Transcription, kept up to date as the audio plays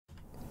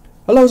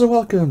Hello and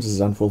welcome, this is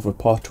Anfull for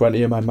part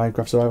 20 of my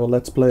Minecraft Survival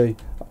Let's Play.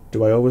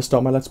 Do I always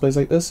start my Let's Plays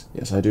like this?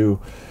 Yes, I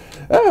do.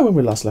 When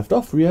we last left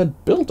off, we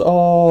had built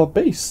our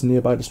base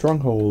nearby the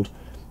Stronghold.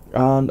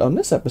 And on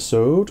this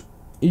episode,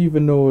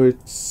 even though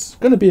it's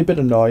going to be a bit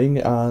annoying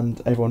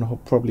and everyone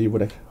probably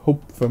would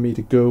hope for me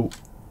to go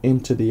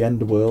into the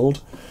end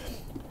world,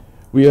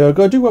 we are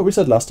going to do what we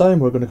said last time.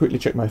 We're going to quickly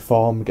check my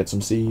farm, get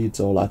some seeds,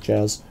 all that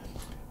jazz.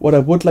 What I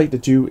would like to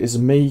do is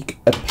make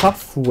a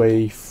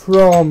pathway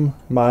from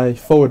my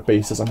forward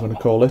base, as I'm going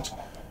to call it.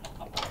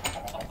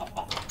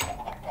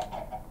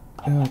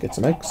 Get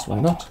some eggs, why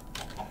not?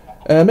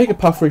 Make a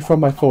pathway from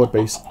my forward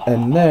base,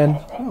 and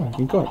then... Oh, you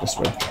can go out this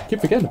way. I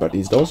keep forgetting about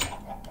these doors.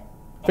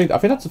 I think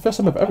that's the first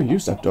time I've ever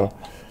used that door.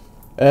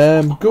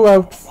 Go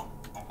out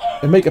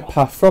and make a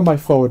path from my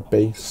forward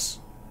base.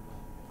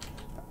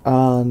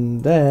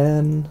 And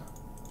then...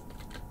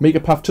 make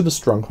a path to the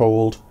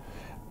Stronghold.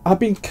 I've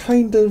been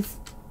kind of...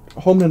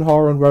 humming and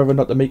hawing whether or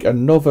not to make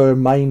another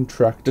mine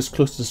track just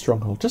close to the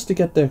Stronghold, just to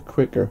get there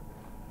quicker.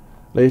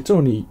 Like,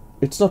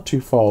 it's not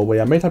too far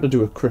away. I might have to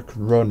do a quick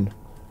run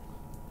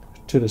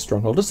to the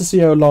Stronghold just to see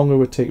how long it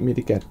would take me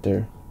to get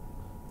there.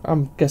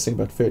 I'm guessing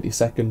about 30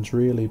 seconds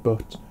really,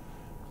 but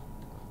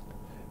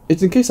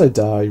it's in case I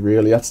die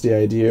really, that's the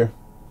idea.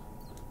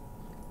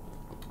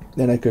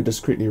 Then I could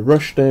just quickly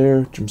rush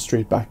there, jump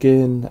straight back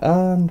in,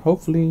 and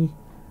hopefully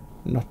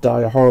not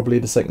die horribly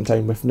the second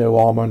time with no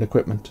armor and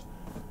equipment.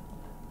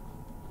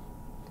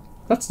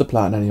 That's the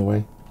plan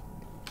anyway.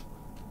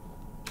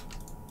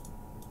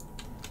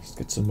 Let's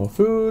get some more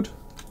food.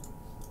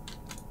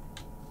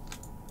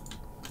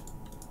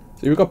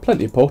 So we've got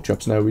plenty of pork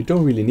chops now. We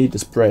don't really need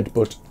this bread,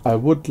 but I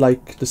would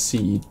like the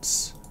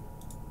seeds.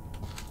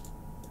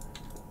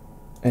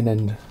 And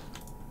then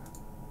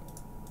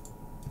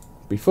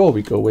before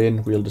we go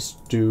in, we'll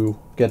just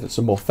get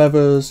some more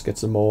feathers, get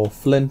some more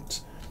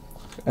flint,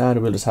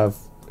 and we'll just have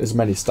as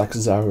many stacks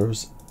as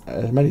arrows.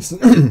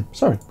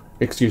 Sorry.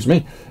 Excuse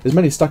me, as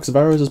many stacks of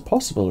arrows as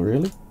possible,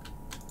 really.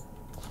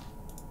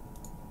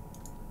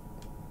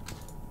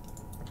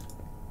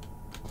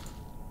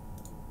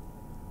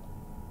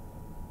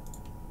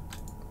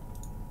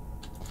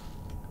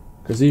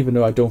 Because even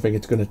though I don't think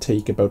it's going to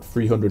take about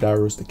 300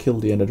 arrows to kill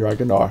the Ender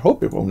Dragon, or I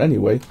hope it won't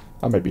anyway,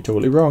 I might be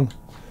totally wrong.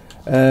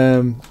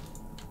 I'm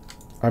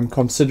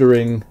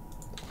considering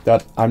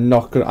that I'm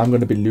going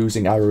to be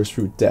losing arrows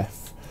through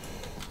death.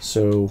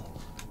 So,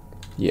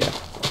 yeah.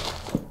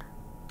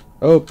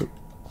 Oh,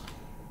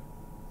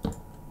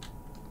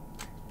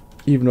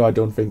 even though I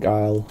don't think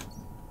I'll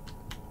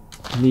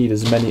need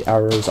as many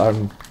arrows,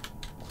 I'm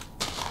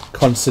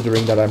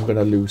considering that I'm going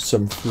to lose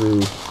some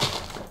through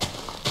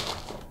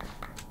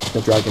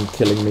the dragon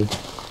killing me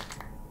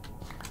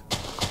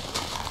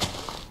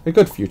a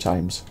good few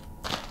times.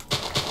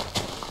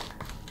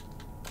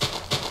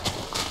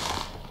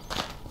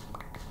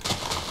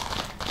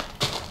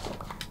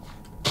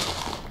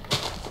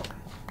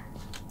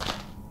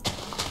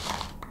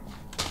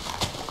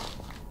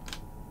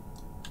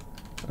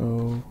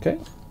 Okay,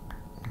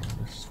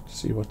 let's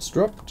see what's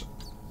dropped.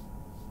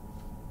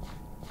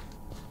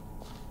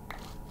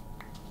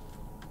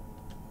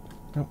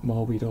 Oh,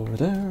 more wheat over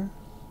there.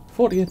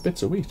 48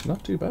 bits of wheat,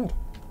 not too bad.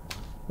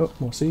 Oh,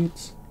 more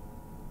seeds.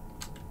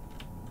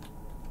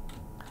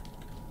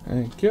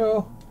 Thank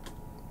you.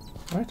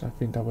 Right, I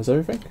think that was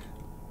everything.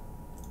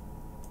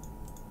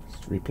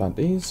 Let's replant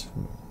these.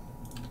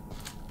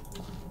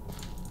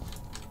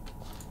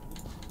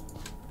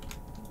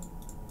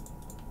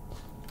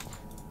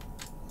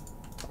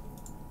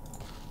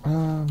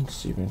 Let's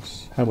see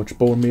how much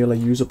bone meal I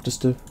use up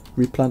just to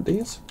replant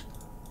these.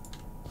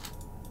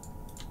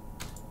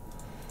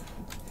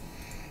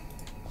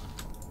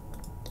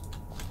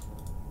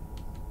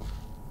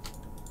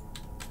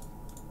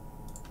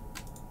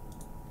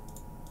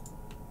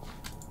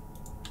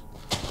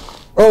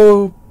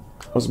 Oh!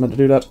 I wasn't meant to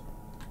do that.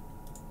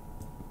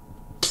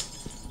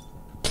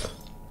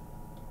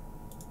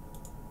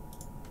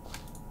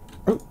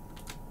 Oh!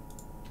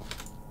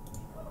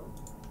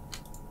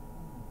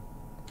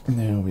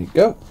 There we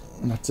go.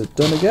 That's it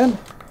done again.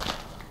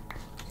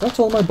 That's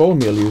all my bone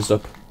meal used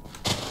up.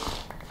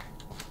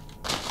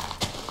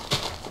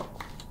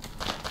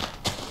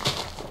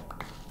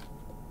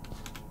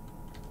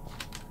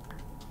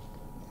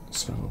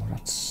 So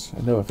that's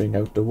another thing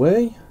out the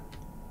way.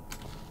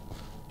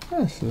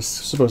 I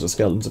suppose the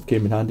skeletons have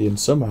came in handy in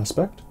some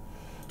aspect.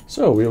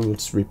 So we'll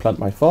just replant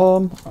my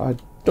farm. I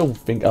don't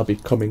think I'll be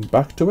coming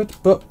back to it,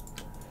 but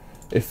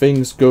if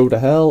things go to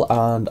hell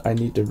and I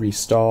need to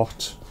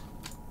restart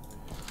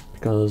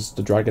because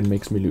the dragon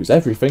makes me lose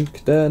everything,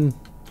 then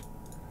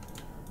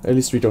at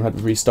least we don't have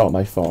to restart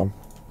my farm.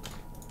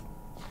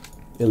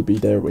 It'll be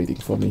there waiting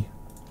for me.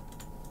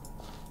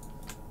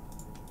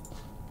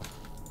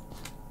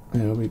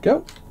 There we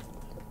go.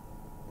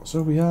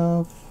 So we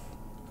have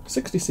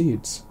 60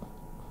 seeds.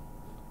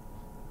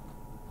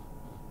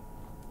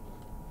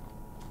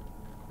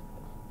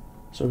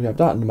 So we have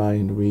that in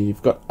mind.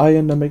 We've got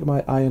iron to make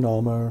my iron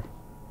armor.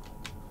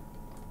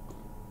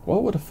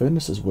 What were the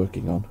furnaces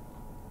working on?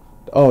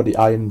 Oh, the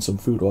iron and some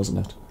food,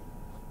 wasn't it?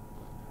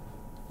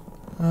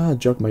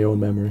 Jog my own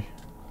memory.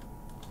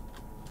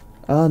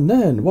 And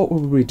then, what will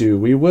we do?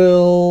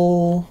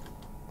 We're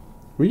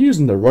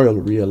using the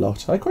royalry a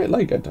lot. I quite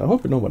like it. I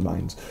hope no one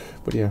minds.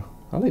 But yeah,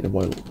 I like the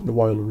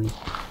royalry.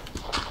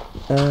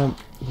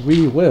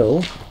 We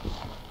will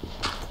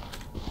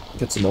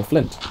get some more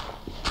flint.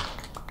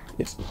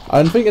 Yes.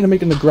 I'm thinking of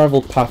making a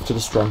gravel path to the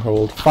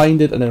stronghold,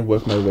 find it and then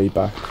work my way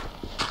back.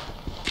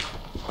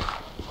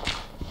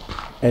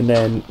 And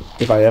then,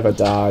 if I ever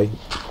die,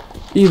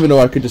 even though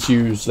I could just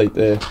use like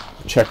the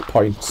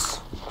checkpoints,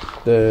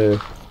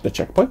 the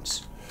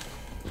checkpoints?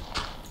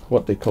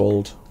 What they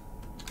called?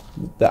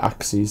 The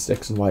axes,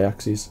 X and Y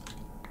axes.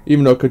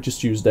 Even though I could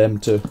just use them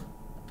to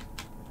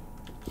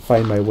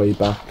find my way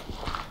back.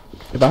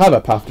 If I have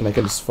a path, then I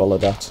can just follow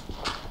that.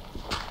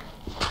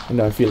 You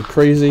know, I feel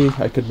crazy,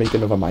 I could make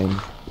another mine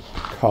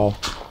cart.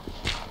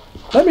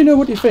 Let me know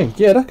what you think.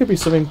 Yeah, that could be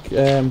something,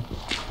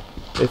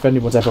 if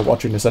anyone's ever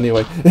watching this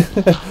anyway.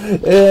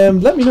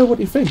 Let me know what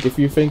you think. If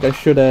you think I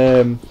should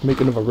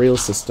make another rail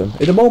system.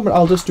 At the moment,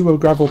 I'll just do a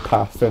gravel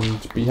path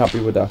and be happy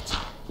with that.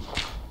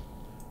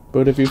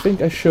 But if you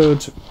think I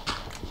should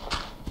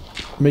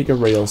make a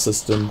rail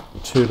system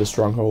to the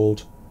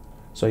stronghold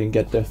so I can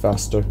get there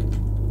faster.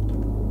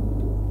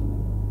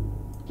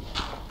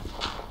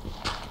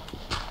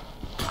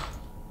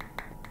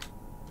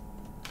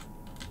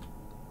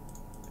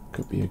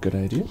 Could be a good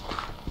idea.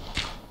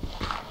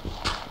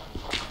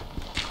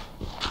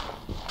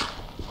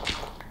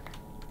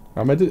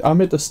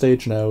 I'm at the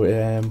stage now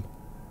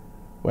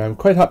where I'm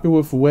quite happy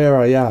with where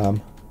I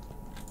am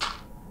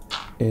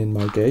in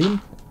my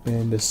game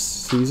in this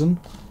season,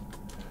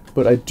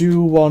 but I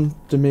do want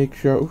to make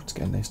sure. Oh, it's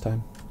getting nice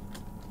time.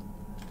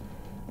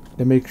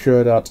 To make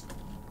sure that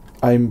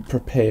I'm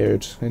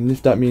prepared, and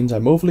if that means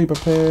I'm overly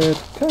prepared,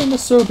 kinda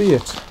so be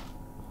it.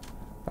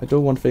 I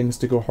don't want things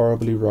to go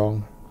horribly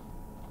wrong.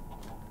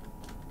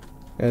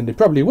 And they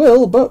probably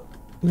will, but,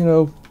 you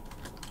know.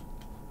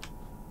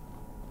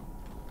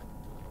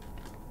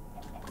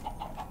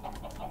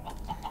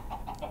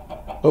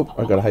 Oh,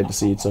 I gotta hide the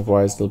seeds,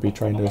 otherwise they'll be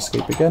trying to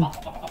escape again.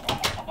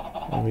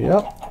 There we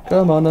are.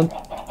 Come on then.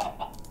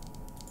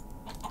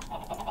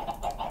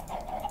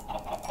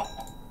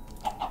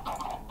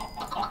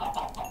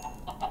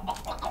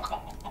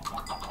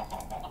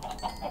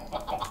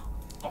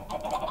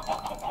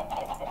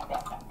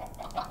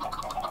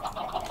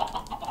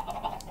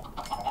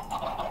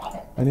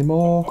 Any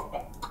more?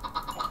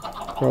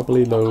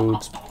 Probably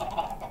loads.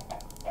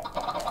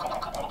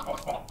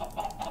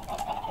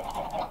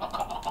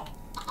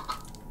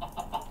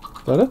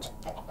 Is that it?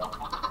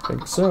 I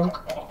think so.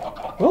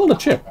 All the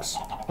chicks.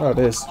 Oh,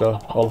 there's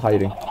all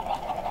hiding.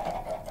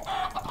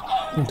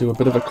 We'll do a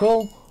bit of a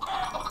call.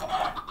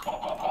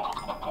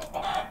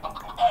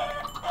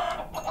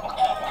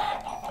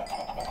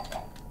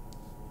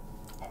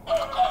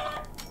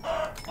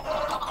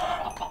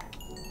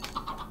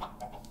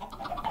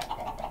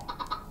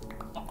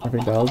 I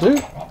think that'll do.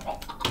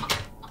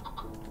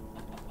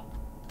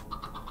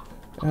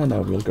 And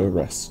now we'll go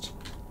rest.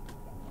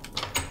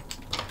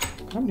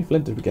 How many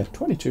flint did we get?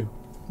 22.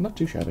 Not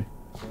too shabby.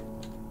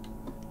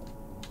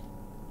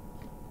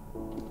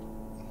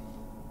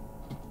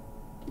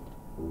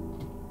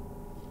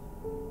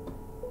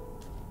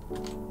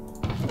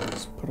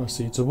 Let's put our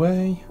seeds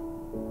away.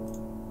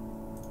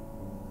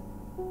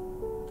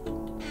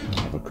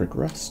 Have a quick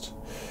rest.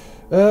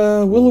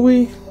 Will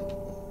we?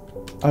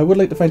 I would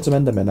like to find some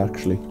endermen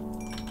actually.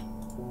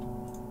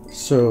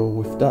 So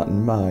with that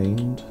in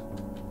mind,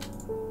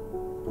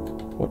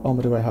 what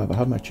armor do I have? I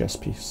have my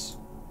chest piece.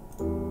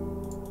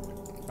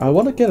 I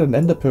want to get an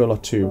ender pearl or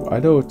two. I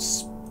know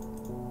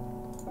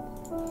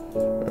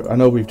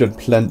we've done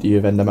plenty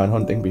of enderman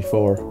hunting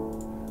before,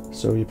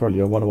 so you probably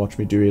don't want to watch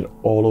me do it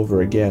all over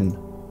again.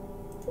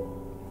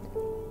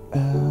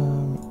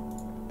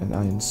 An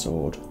iron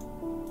sword.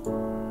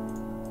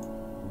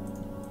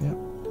 Yep.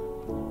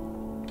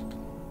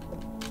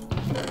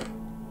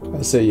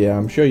 I say, yeah,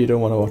 I'm sure you don't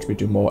want to watch me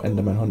do more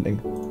enderman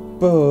hunting,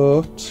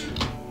 but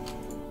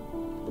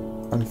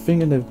I'm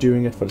thinking of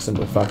doing it for the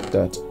simple fact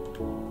that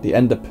the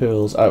ender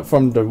pearls,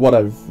 from what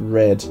I've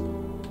read,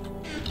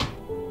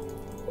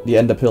 the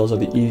ender pearls are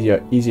the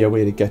easier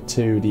way to get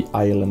to the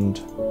island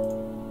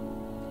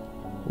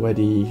where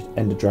the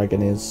ender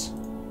dragon is.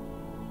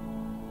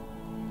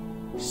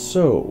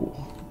 So,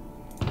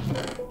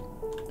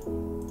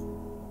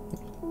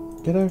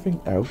 get everything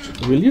out.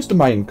 We'll use the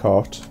mine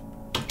cart.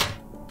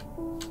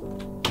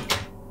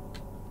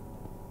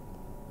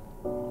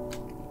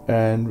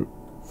 And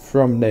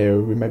from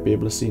there, we might be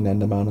able to see an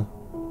enderman.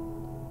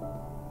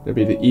 It'll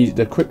be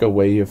the quicker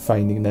way of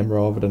finding them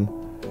rather than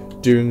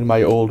doing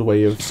my old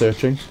way of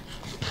searching.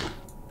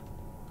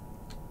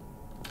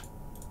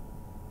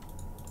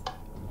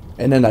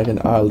 And then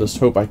I'll just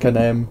hope I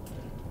can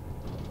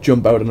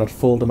jump out and not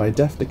fall to my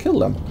death to kill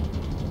them.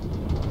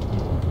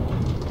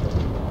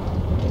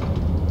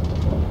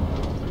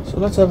 So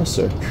let's have a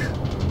search.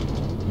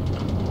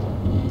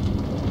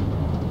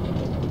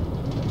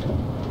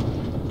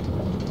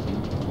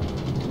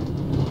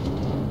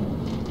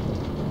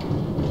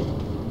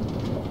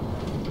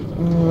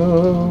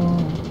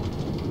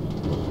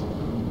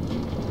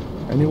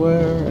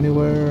 Anywhere,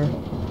 anywhere.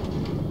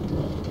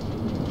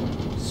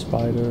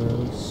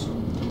 Spiders.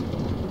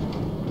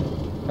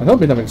 I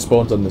hope nothing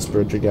spawns on this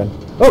bridge again.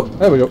 Oh,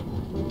 there we go.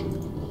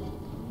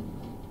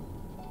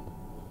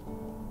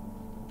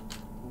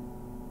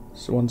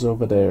 So one's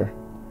over there.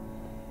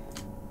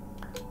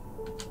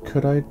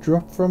 Could I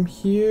drop from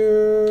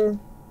here?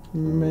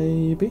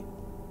 Maybe.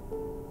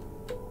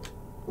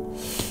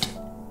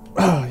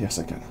 Ah, yes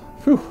I can.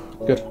 Whew,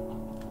 good.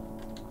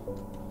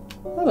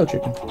 Hello,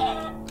 chicken.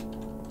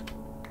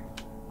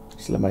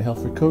 Just let my health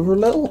recover a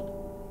little.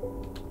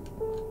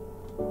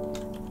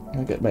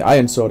 I'll get my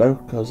iron sword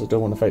out because I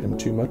don't want to fight him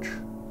too much.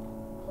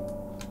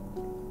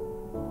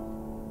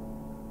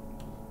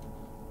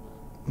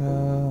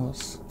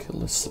 Let's kill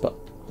this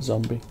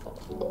zombie.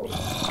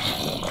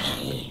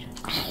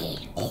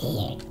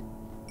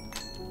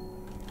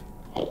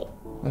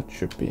 That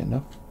should be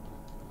enough.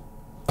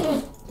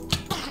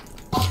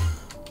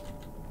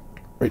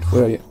 Right,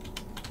 where are you?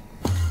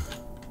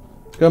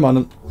 Come on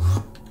then.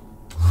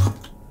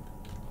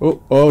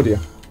 Oh, oh dear.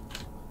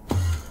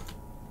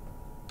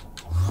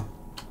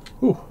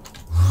 Ooh.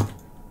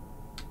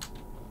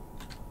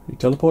 You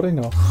teleporting?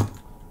 No.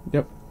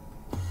 Yep.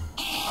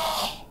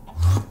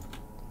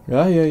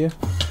 Yeah.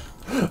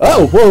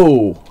 Oh,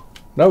 whoa!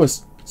 That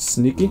was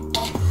sneaky.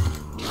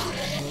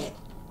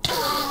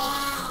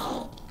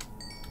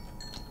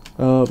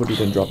 Oh, but he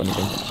didn't drop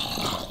anything.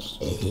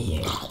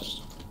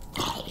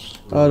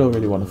 I don't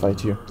really want to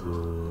fight you.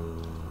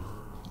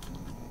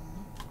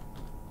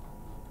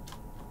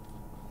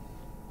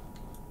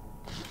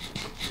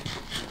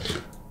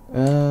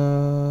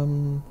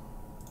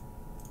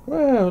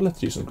 Well,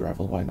 let's use some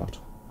gravel, why not?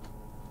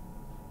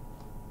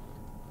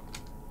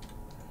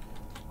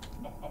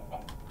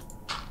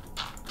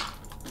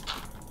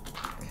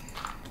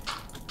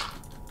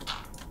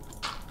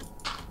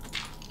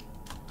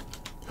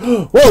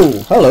 Whoa!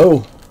 Hello!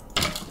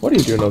 What are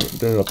you doing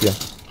up here?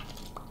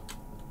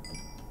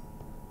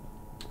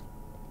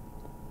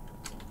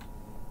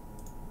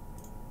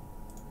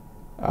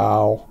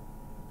 Ow.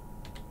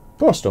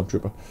 Poor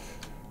stormtrooper.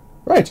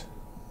 Right.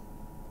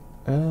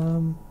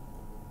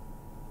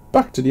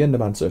 Back to the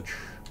Enderman search.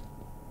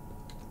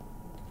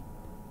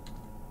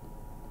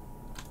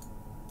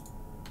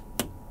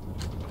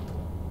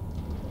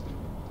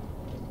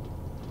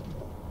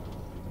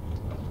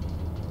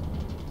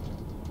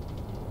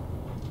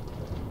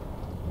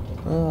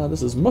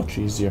 This is much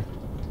easier.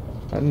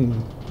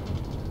 And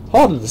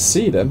harder to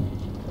see them.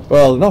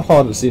 Well, not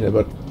harder to see them,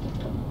 but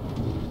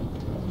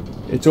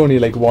it's only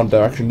like one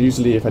direction.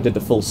 Usually if I did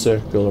the full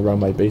circle around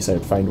my base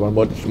I'd find one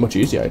much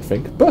easier, I'd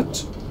think.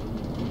 But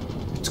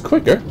it's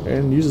quicker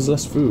and uses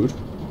less food.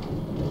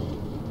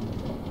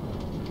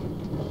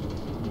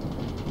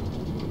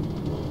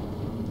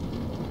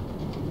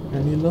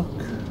 Any luck?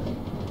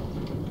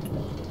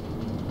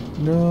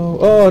 No.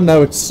 Oh,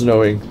 now it's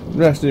snowing.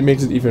 Actually, it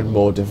makes it even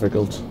more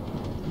difficult.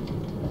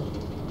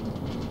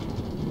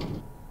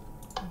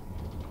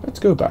 Let's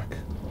go back.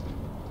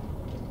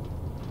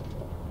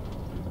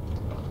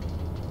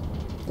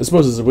 I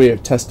suppose it's a way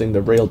of testing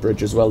the rail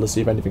bridge as well to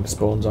see if anything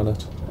spawns on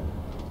it.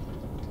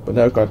 But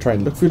now I've got to try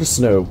and look through the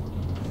snow.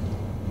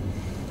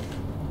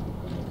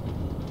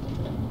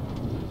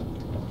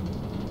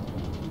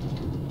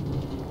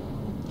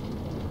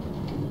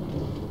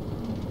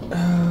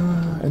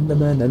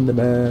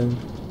 Enderman.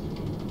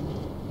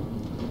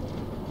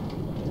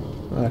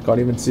 I can't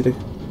even see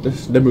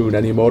the moon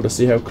anymore to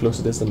see how close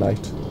it is to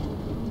night.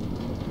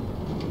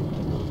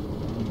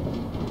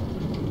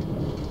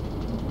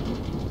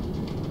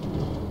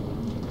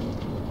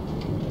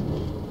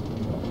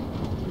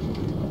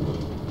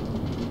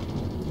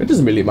 It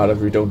doesn't really matter if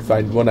we don't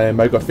find one.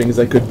 I've got things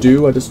I could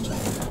do. I just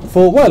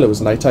thought, well, it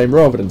was nighttime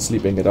rather than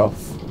sleeping it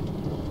off.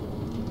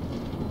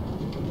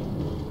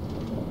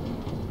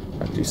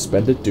 Actually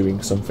spend it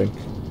doing something.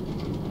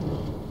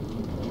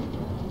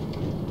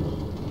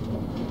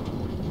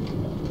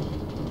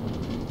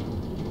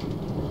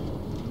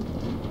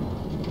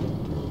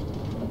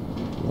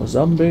 More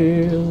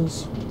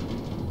zombies.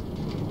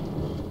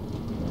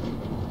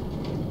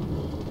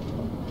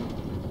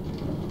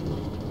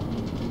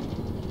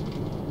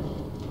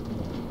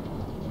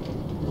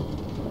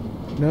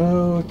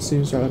 No, it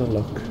seems out of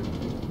luck.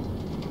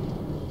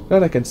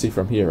 That I can see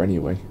from here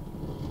anyway.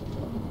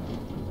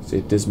 See,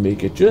 it does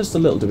make it just a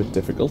little bit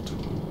difficult.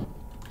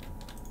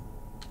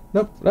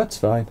 Nope, that's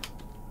fine.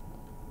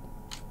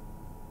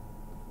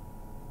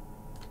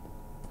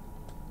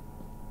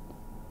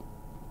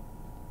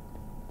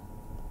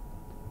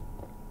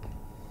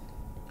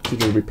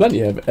 There will be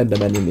plenty of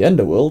Endermen in the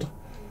Enderworld,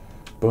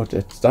 but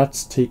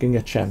that's taking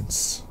a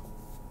chance.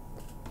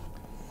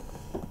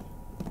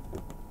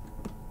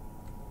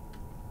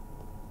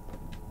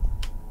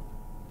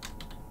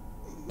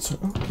 So,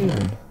 okay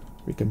then.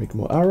 We can make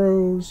more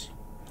arrows.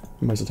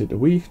 We might as well take the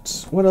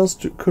wheat. What else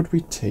could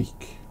we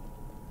take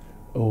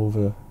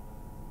over?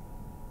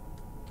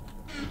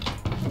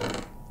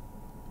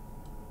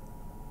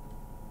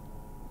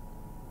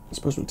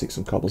 suppose we'll take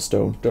some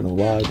cobblestone. Don't know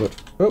why, but...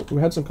 Oh, we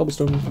had some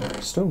cobblestone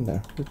stone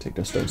there. We'll take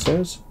those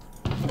downstairs.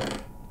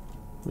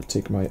 We'll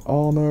take my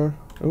armor.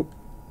 Oh.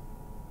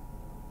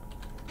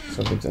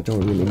 Some things I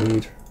don't really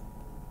need.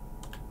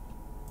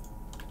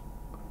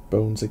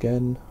 Bones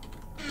again.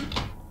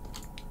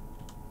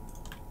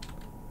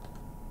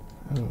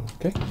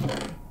 Okay.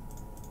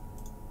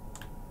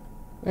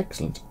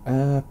 Excellent.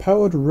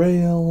 Powered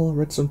rail,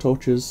 redstone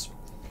torches.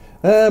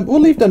 We'll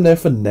leave them there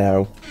for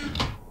now.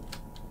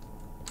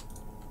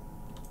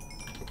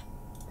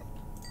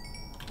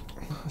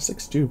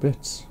 62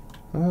 bits.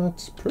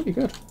 That's pretty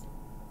good.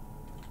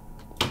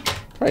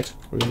 Right,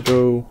 we're going to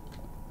go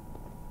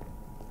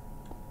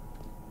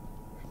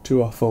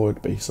to our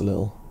forward base a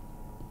little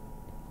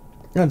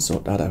and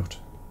sort that out.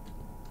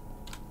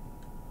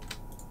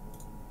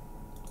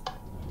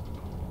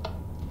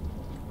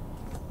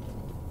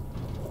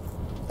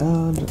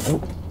 And,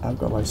 oh, I've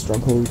got my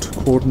stronghold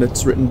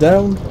coordinates written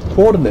down.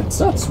 Coordinates,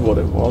 that's what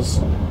it was.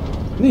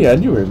 In the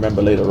end, you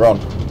remember later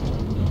on.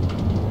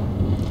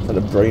 Had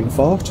a brain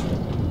fart.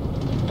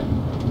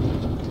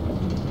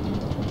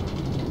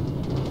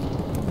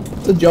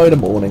 Let's enjoy the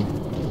morning.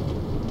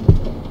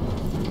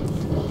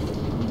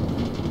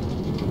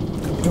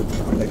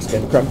 Oh, my leg's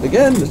getting cramped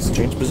again. Let's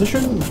change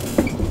position.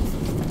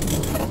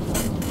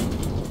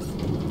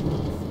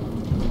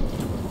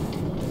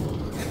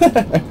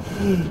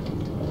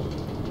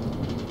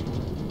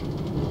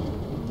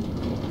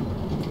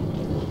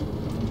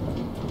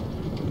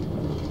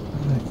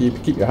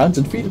 Keep your hands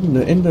and feet in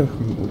the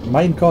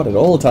minecart at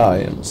all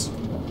times.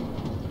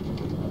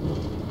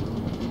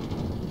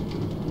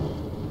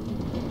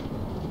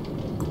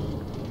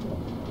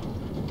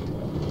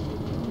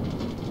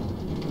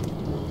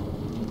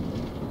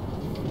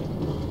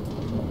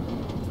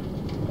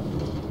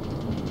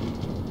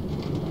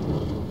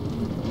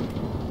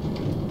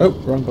 Oh,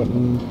 wrong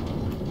button.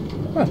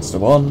 That's the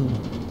one.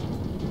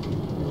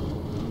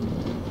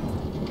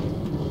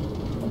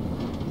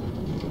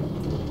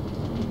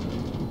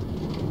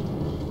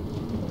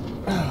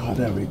 Ah,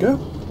 there we go.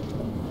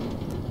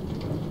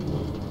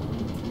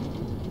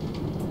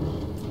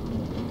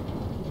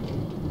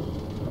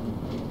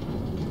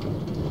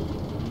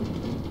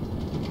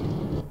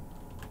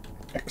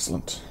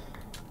 Excellent.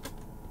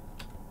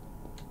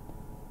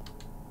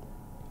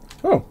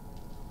 Oh.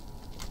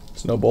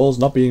 Snowballs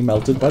not being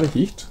melted by the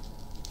heat.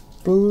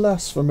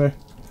 Blasphemy.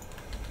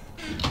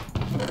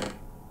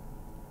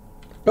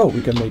 Oh,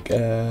 we can make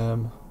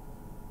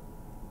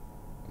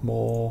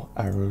more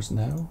arrows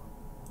now.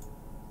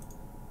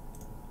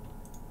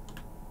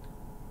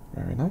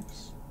 Very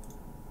nice.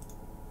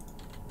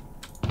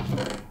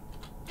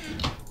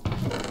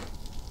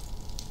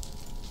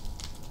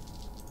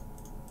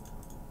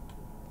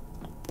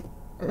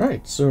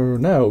 Right, so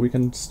now we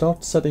can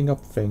start setting up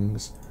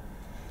things.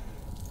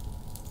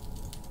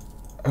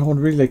 I want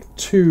really like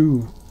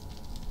 2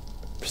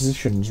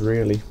 positions,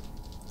 really.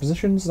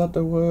 Positions, is that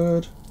the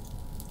word?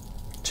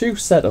 2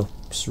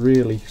 setups,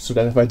 really, so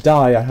that if I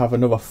die I have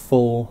another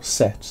full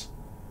set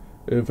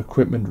of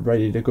equipment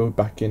ready to go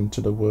back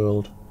into the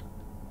world.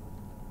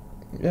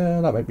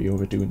 Yeah, that might be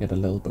overdoing it a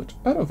little, but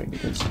I don't think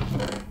it is.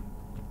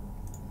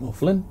 More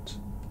flint.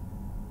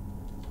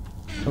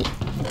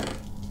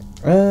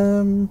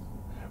 Oh.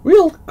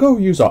 We'll go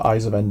use our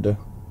Eyes of Ender.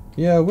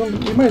 Yeah, we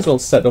might as well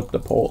set up the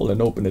portal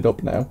and open it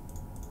up now.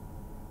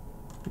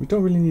 We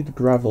don't really need the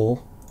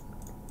gravel,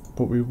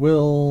 but we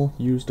will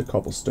use the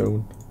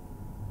cobblestone.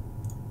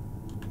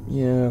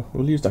 Yeah,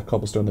 we'll use that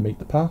cobblestone to make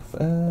the path.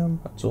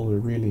 That's all we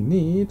really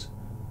need.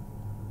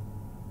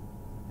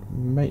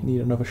 Might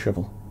need another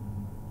shovel.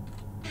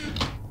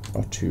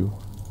 Or 2.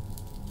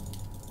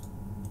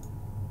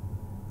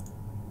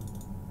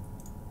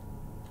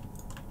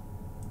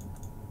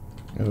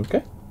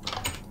 Okay.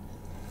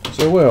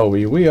 So where are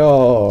we? We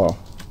are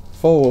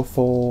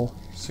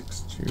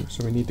 40462.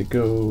 So we need to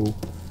go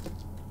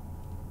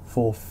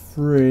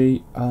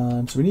 43,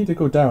 and so we need to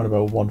go down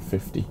about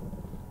 150.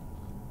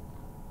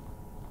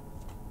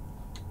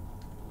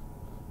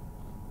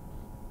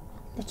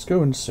 Let's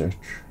go and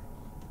search.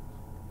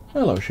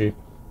 Hello, sheep.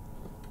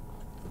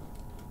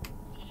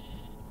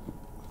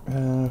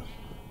 That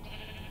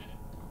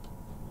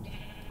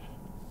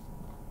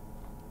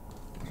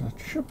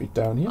should be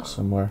down here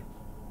somewhere.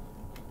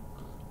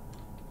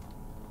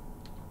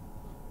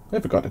 I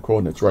never got the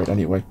coordinates right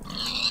anyway.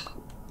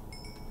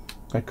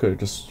 I could have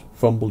just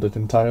fumbled it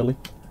entirely.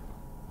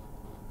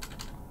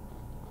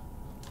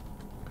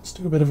 Let's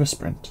do a bit of a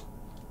sprint.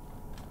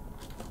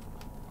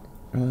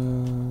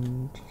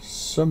 And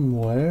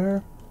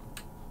somewhere...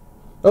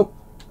 Oh!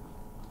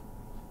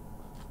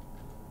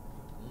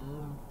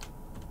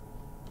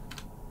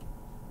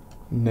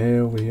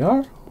 There we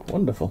are.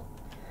 Wonderful.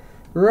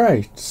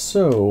 Right,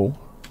 so...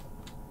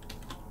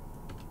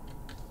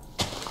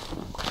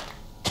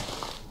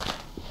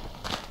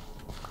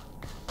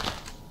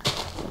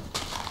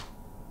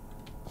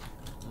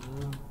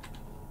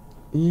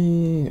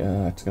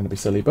 yeah, it's going to be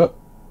silly, but...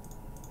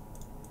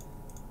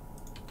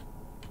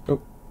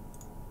 Oh.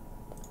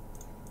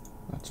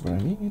 That's what I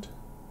need.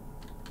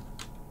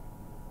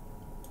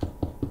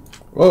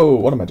 Whoa,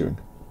 what am I doing?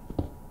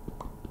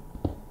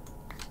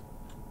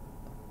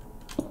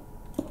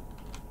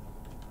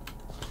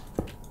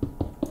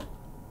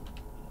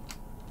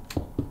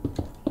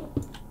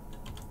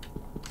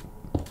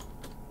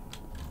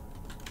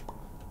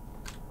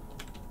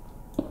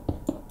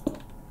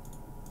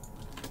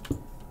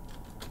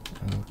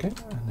 Okay,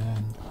 and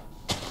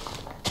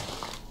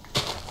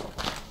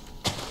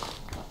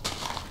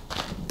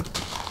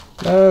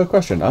then...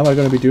 question, am I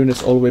going to be doing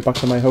this all the way back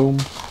to my home?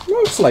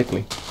 Most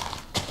likely.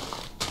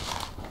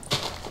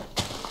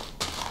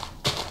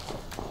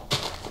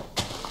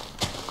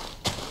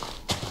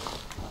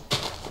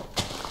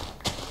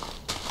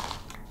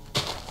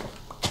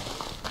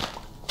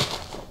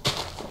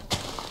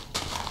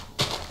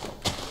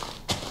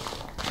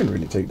 Shouldn't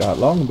really take that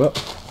long,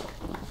 but...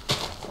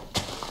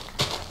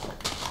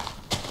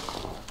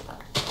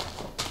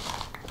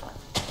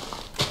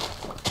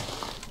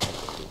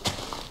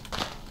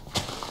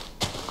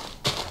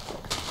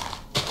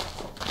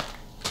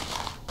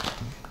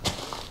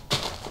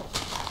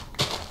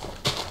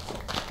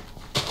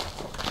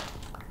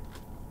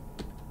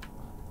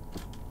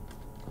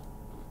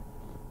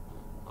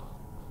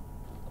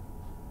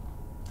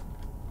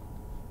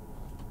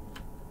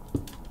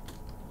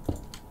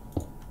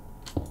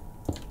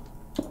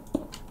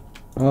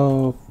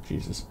 Oh,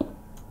 Jesus.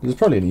 There's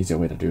probably an easier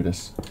way to do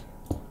this.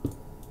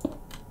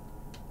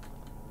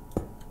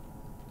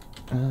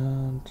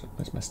 And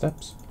where's my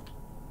steps?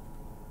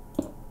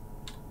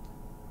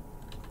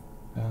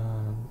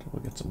 And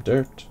we'll get some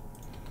dirt.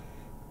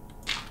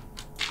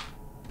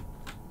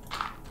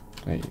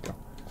 There you go.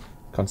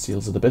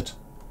 Conceals it a bit.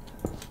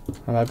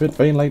 Am I a bit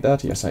vain like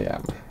that? Yes, I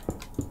am.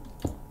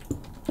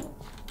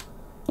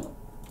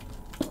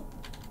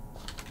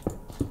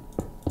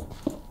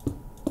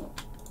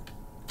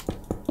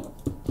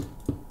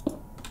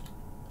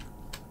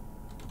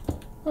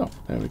 Oh,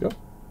 there we go.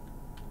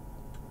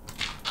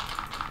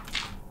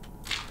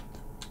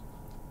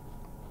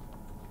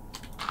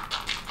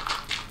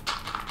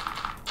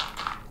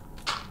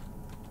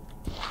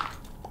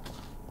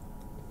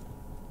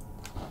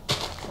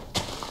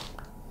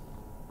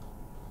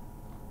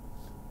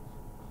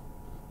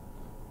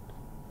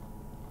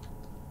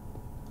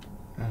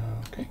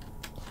 Okay.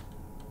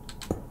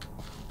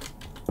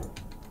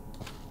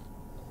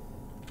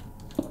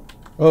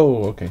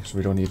 Oh, okay, so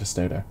we don't need to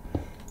stay there.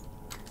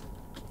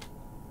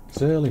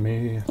 Silly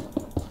me.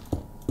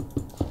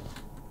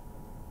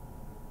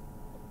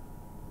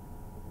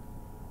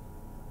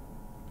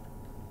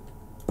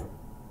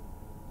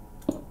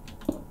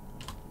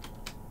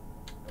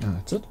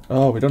 That's it.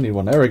 Oh, we don't need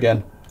one there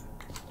again.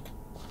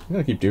 I'm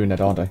gonna keep doing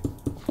that, aren't I?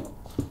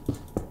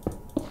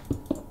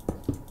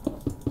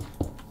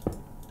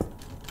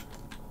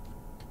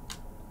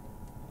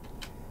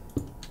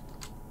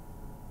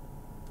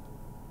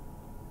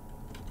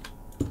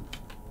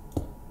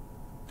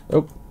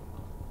 Oh.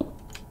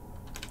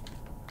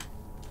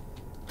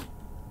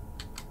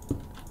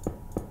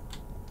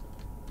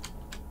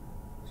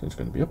 So it's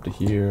going to be up to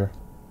here.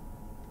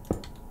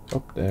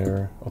 Up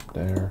there, up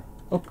there,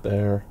 up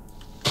there.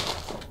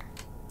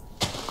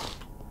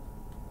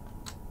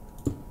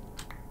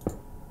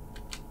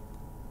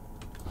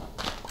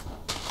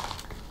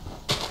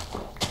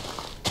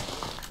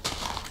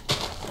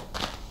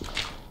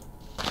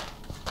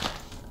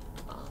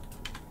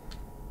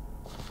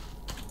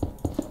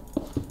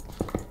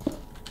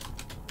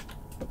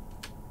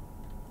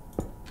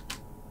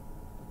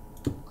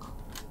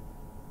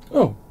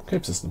 Oh,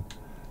 cave system.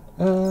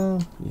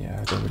 Yeah,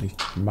 I don't really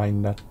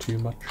mind that too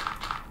much.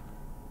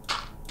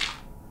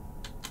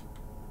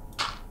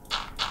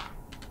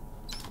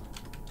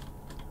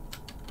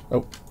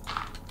 Oh.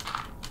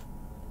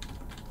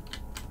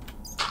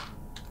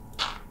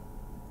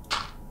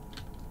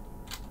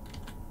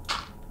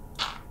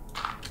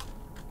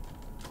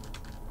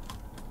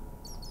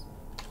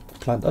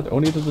 Plant that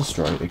only to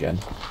destroy it again.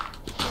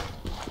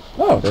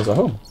 Oh, there's a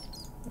home.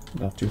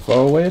 Not too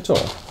far away at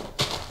all.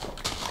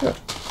 Good.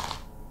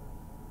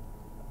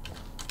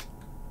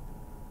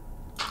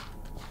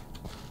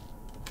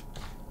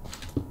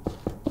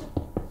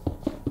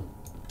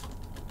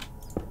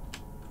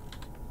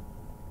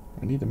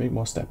 I need to make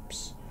more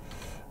steps.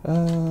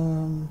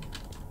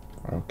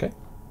 Okay.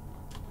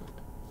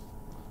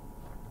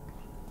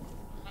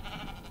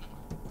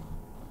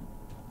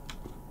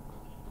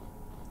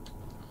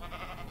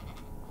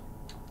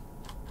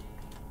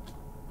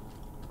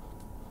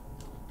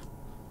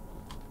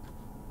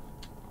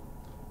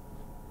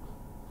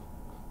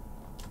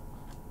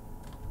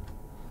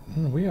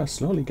 We are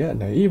slowly getting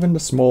there. Even the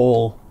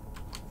small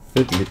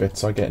fiddly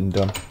bits are getting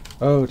done.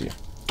 Oh dear.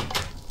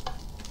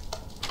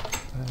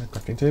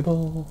 Crafting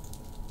table.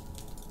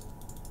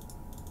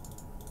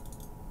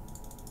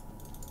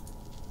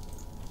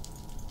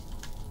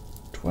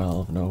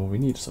 No, we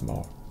need some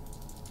more.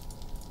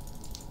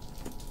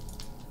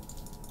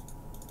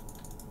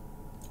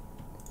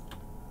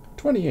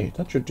 $28,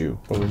 that should do,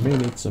 but we may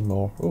need some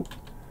more. Oh,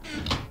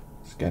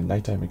 it's getting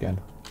nighttime again.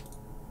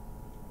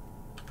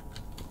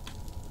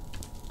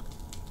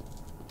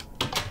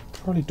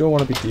 Probably don't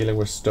want to be dealing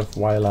with stuff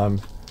while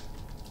I'm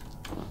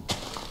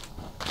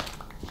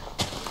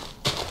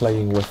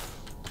playing with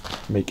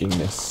making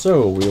this.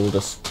 So we'll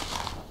just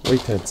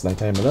wait till it's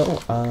nighttime a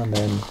little, and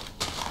then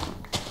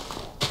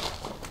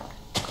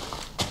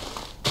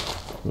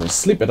we'll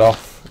sleep it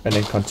off and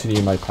then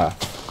continue my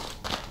path.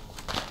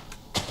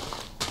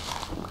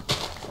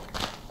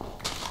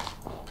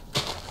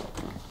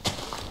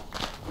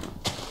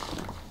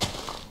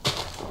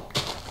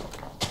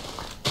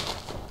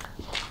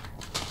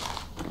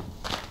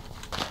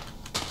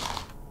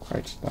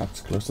 Right,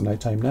 that's close to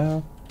nighttime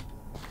now.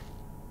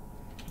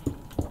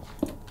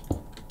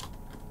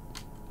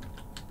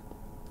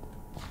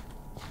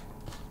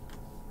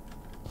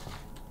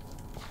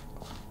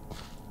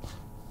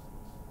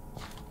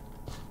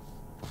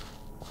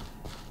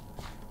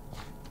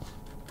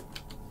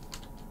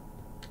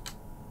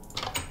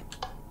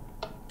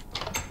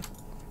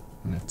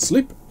 Let's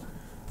sleep.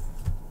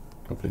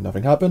 Hopefully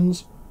nothing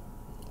happens.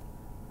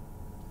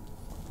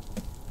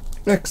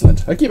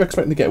 Excellent. I keep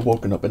expecting to get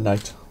woken up at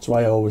night. That's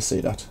why I always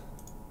say that.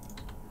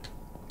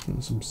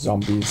 And some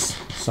zombies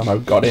somehow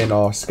got in,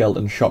 or a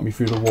skeleton shot me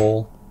through the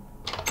wall.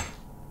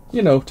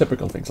 You know,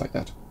 typical things like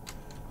that.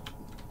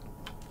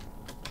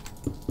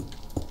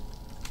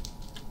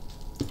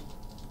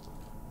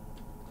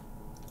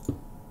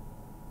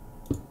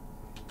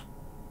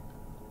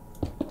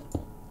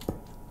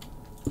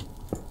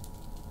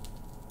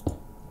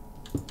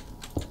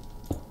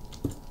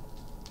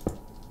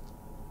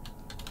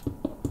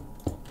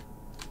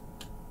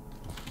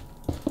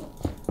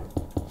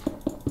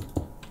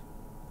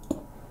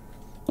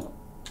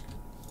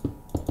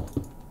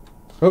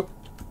 Oh.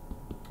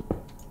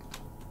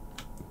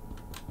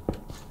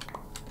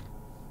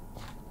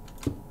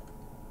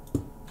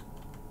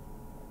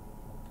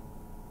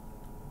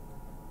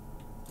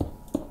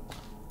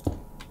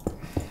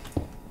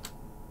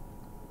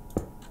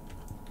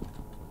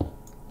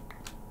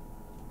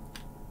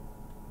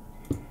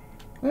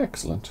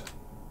 Excellent.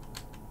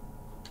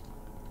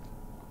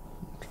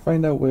 To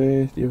find out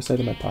where the other side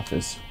of my path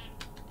is.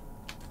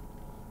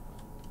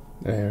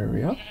 There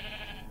we are.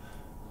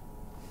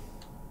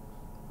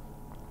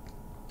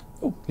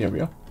 Oh, here we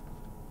are.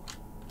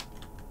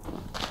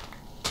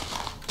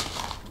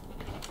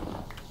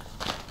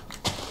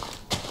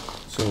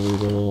 So we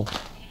will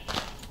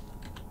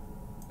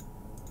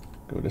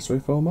go this way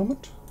for a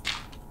moment.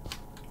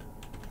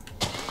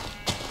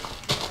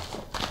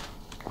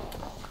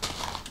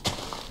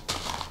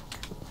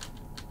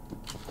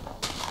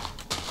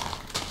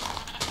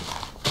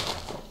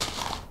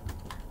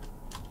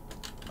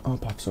 Our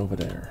path's over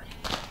there.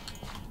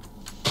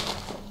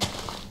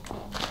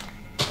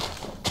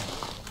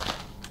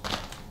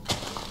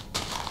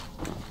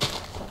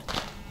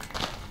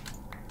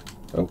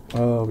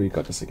 Oh, we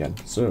got this again.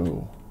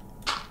 So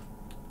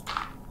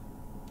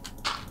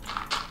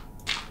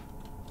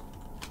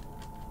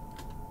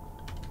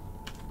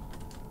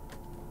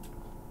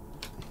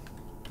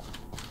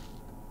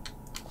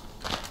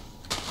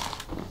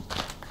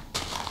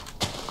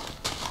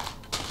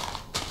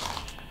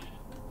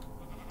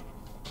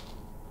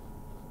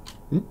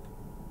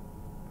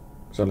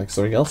so like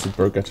something else had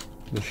broke it.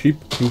 The sheep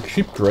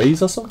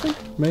graze or something?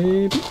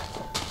 Maybe?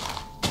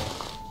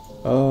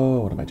 Oh,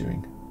 what am I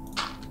doing?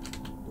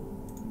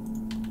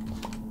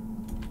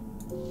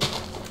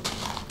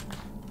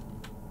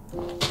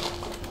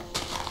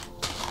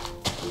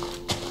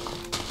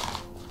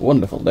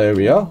 Wonderful, there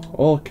we are,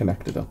 all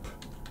connected up.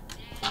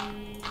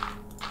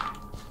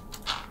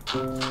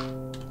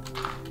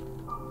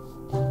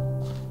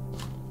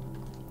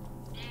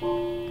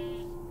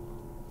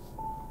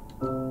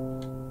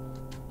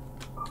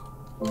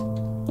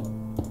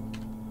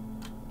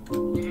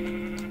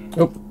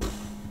 Oh.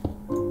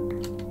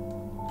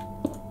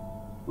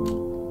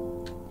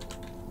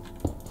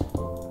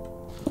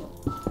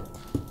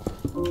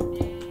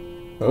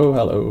 Oh,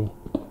 hello.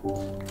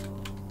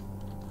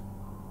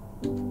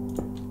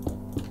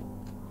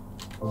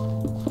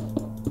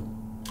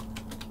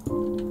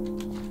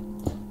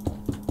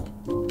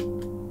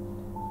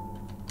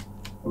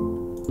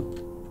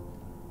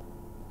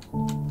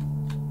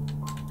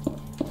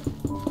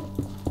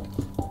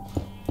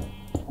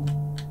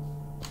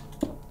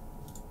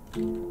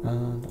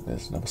 And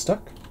there's another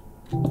stack.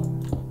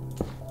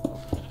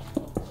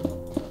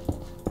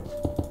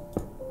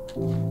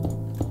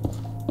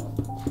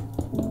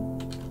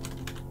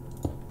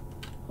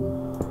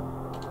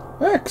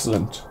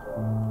 Excellent.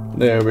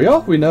 There we are.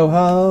 We now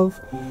have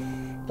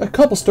a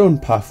cobblestone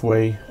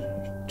pathway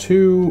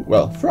to,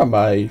 well, from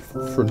my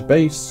front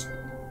base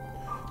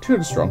to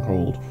the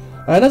Stronghold.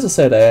 And as I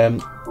said,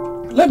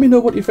 let me know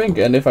what you think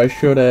and if I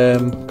should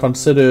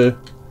consider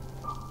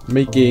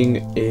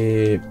making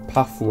a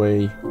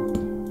pathway,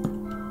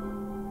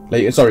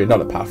 like, sorry,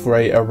 not a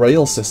pathway, a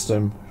rail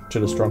system to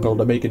the Stronghold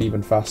to make it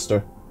even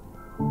faster.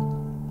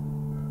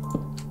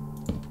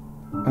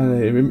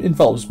 And it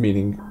involves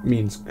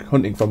means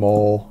hunting for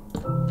more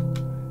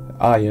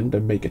iron to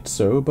make it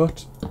so,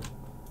 but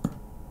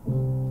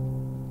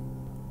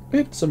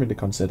it's something to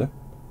consider,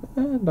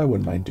 and I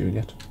wouldn't mind doing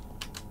it.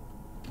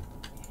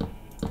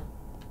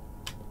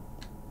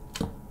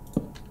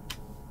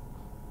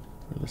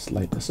 Let's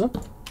light this up.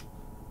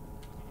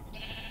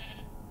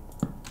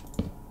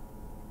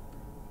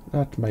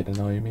 That might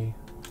annoy me.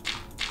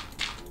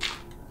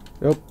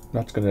 Nope,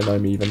 that's going to annoy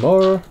me even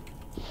more.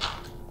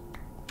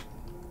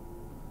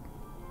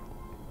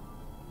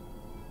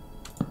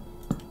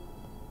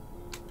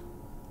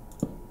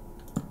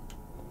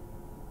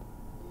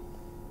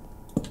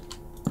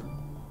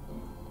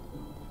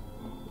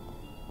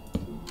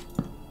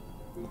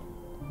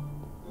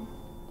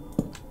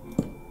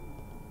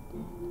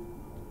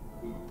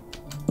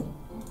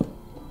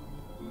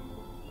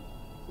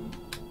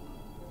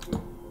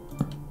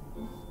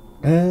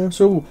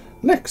 So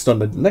next on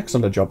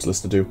the jobs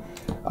list to do,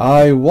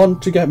 I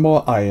want to get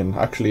more iron.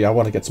 Actually, I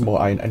want to get some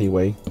more iron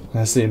anyway,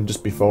 as I said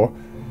just before,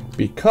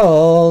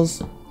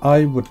 because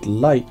I would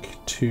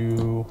like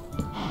to,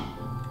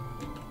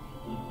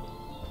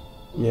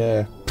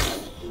 yeah,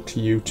 to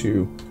you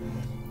too.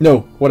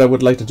 No, what I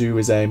would like to do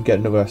is get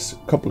another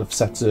couple of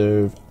sets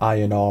of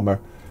iron armor,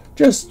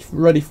 just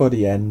ready for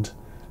the end.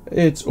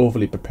 It's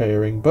overly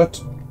preparing,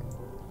 but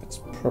it's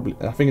probably,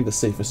 I think, the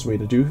safest way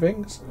to do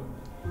things.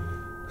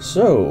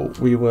 So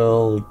we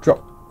will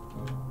drop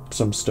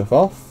some stuff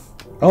off.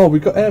 Oh, we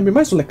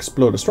might as well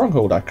explore the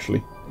stronghold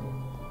actually.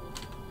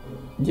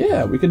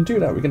 Yeah, we can do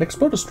that. We can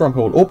explore the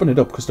stronghold, open it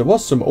up, because there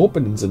was some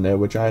openings in there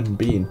which I hadn't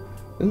been.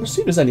 And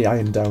see if there's any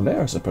iron down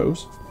there, I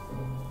suppose.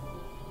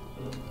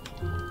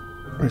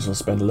 Might as well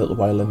spend a little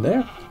while in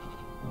there.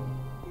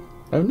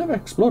 I've never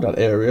explored that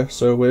area,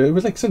 so it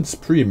was like since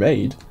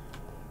pre-made.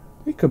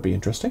 It could be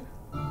interesting.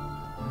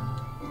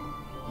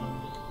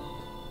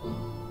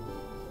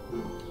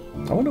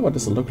 I wonder what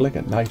this will look like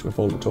at night with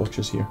all the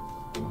torches here.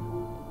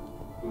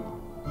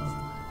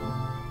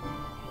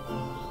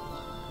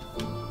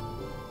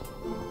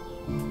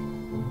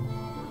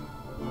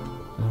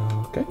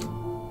 Okay.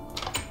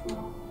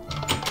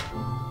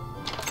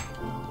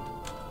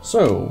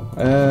 So,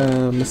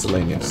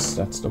 miscellaneous,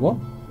 that's the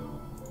one.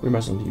 We might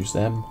as well use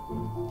them.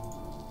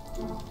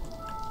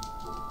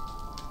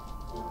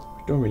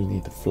 We don't really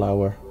need the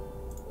flour.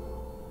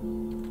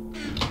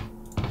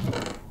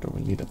 Don't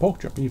really need the pork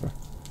chop either.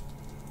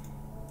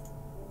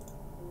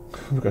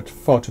 We've got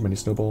far too many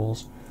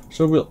snowballs.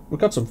 So we've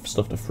got some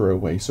stuff to throw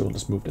away, so we'll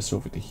just move this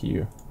over to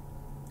here.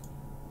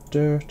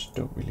 Dirt,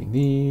 don't really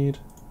need.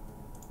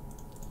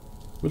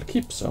 We'll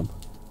keep some.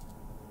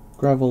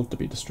 Gravel to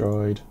be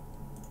destroyed.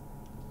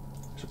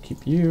 So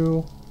keep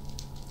you.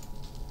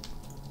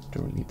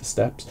 Don't really need the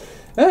steps.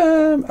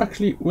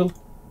 Actually, we'll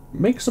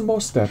make some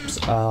more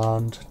steps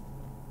and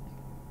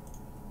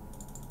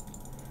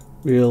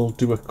we'll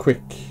do a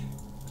quick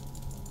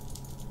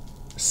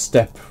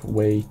step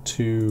way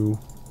to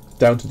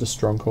down to the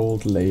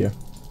stronghold layer.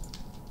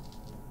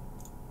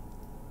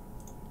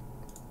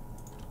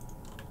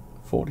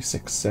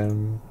 46,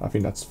 I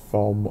think that's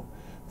far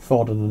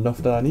than enough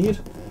that I need.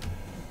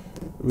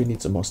 We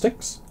need some more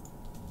sticks.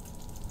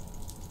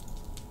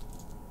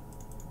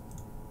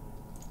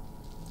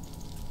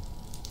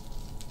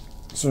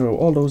 So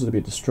all those are to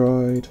be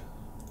destroyed.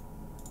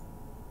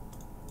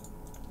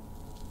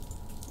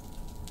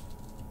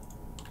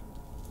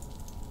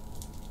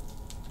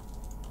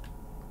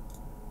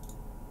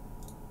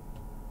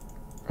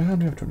 And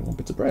we have 21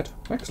 bits of bread.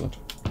 Excellent.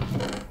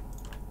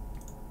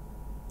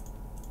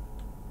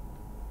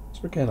 So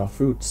we're getting our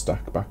food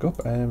stack back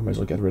up. We might as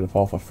well get rid of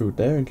half our food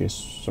there in case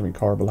something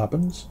horrible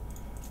happens.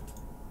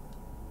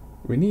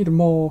 We need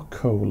more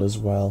coal as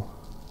well.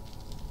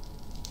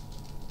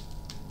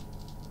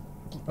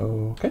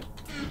 Okay.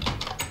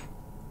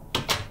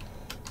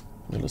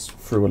 We'll just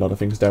throw a lot of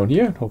things down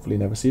here and hopefully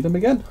never see them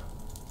again.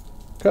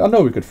 I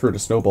know we could throw the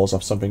snowballs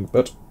off something,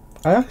 but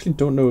I actually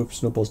don't know if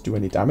snowballs do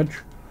any damage.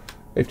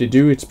 If they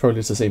do, it's probably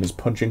just the same as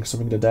punching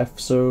something to death,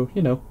 so,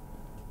 you know.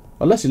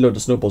 Unless you load the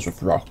snowballs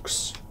with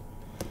rocks.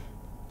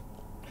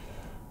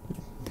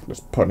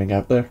 Just putting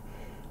out there.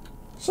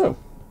 So,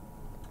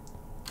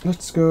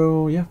 let's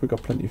go. Yeah, we've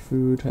got plenty of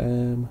food.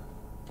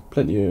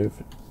 Plenty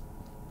of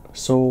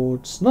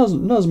swords. Not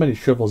as many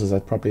shovels as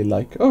I'd probably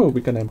like. Oh, we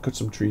can cut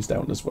some trees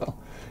down as well.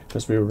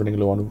 Because we were running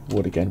low on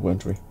wood again,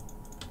 weren't we?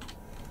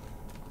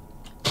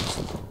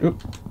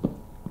 Oop.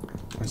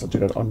 I'll do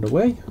that on the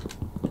way.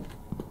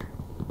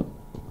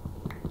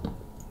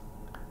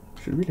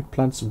 Should really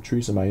plant some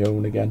trees of my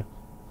own again.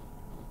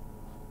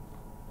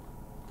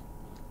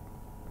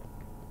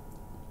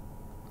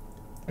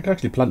 I can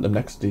actually plant them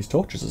next to these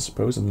torches, I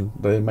suppose, and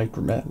they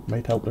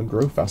might help them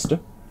grow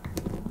faster.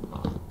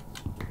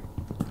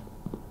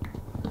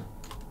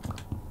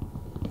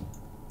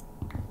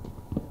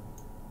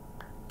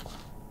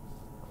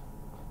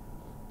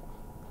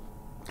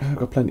 I've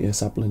got plenty of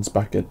saplings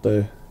back at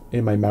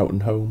in my mountain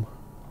home.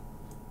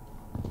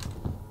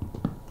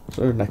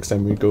 So next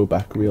time we go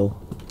back, we'll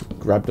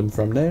grab them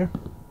from there.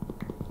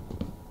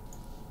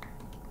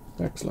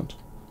 Excellent.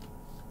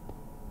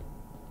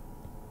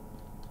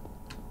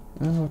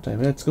 Oh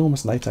damn, it's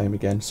almost night time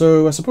again.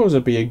 So I suppose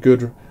it'd be a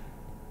good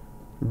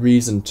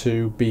reason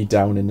to be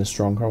down in the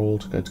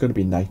stronghold. It's going to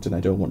be night and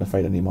I don't want to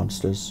fight any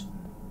monsters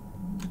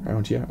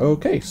around here.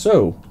 Okay,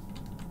 so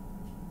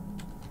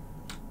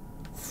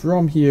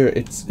from here,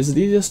 is it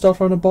easier to start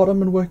from the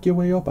bottom and work your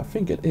way up? I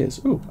think it is.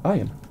 Ooh,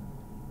 iron.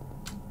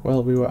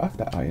 Well, we were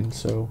after iron,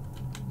 so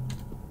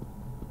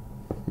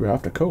we're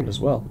after coal as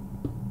well.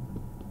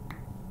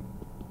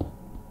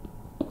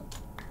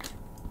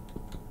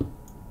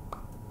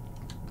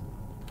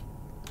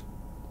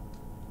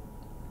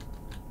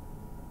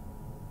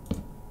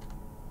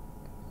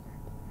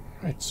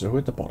 Right, so we're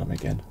at the bottom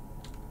again.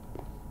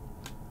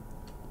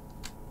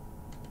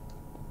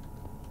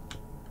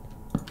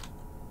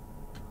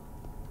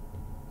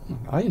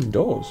 Iron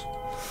doors.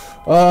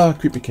 Ah,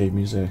 creepy cave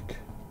music.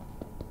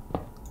 I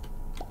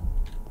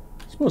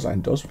suppose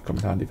iron doors would come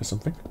in handy for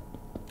something.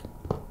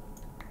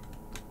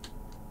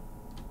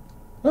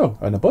 Oh,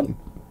 and a button.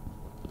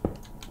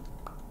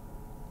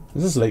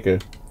 Is this like a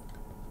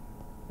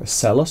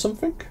cell or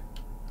something?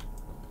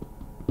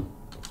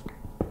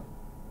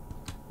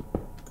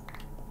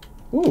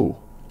 Ooh.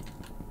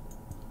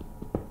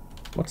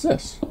 What's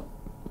this?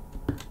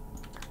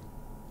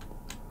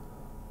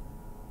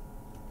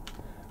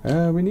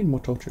 We need more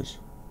torches.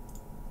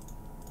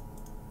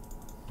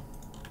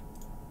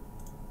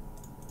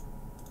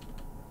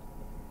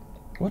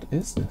 What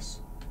is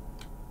this?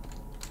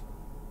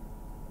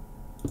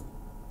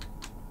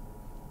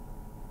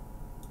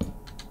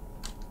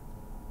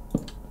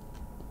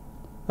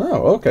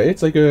 Oh, okay,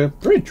 it's like a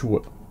bridge,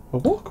 a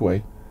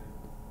walkway.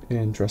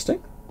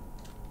 Interesting.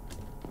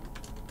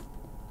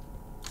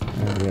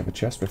 And we have a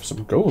chest with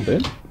some gold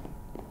in.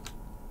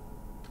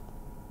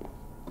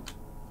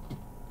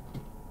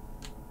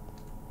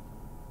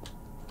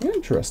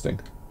 Interesting.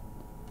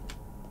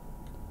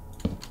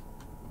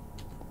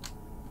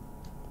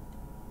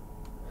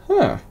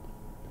 Huh.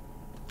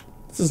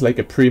 This is like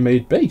a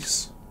pre-made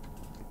base.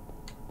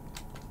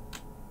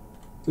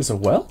 Is this a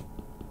well?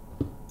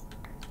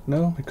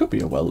 No, it could be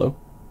a well though.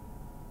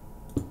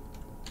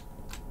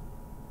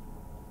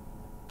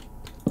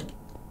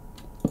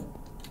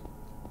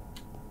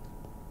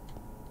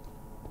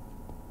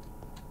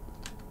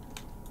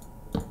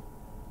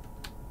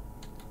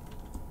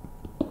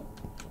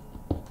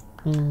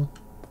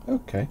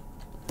 Okay.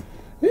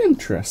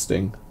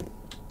 Interesting.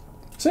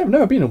 See, I've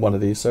never been in one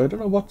of these, so I don't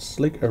know what's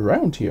like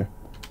around here.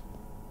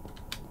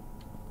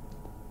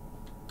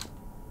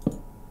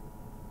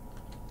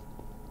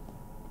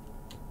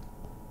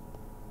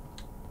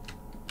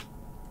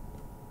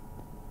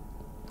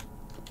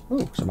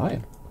 Oh, some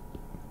iron.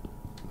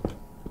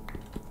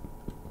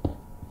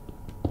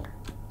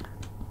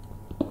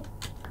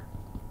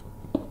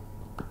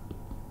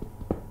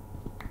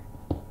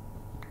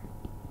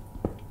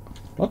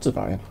 Lots of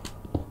iron.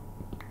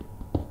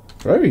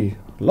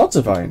 Lots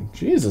of iron.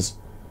 Jesus.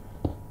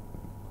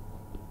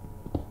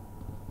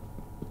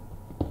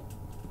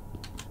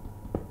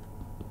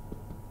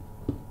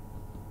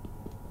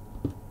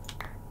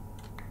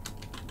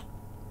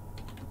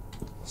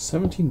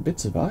 $17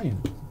 bits of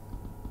iron.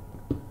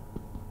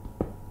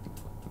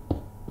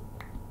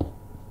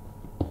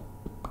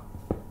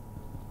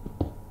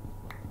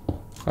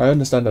 I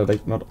understand that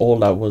like not all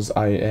that was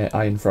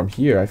iron from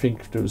here. I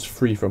think it was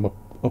free from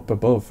up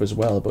above as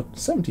well, but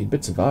 17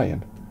 bits of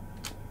iron.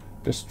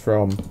 Just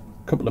from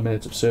a couple of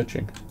minutes of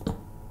searching.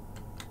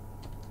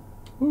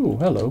 Ooh,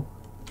 hello.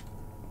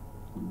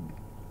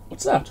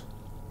 What's that?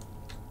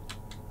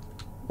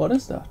 What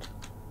is that?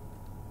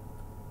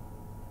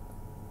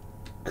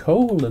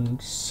 Coal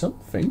and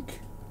something?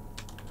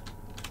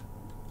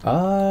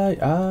 I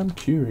am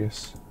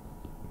curious.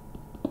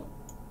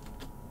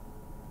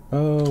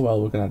 Oh,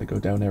 well, we're gonna have to go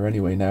down there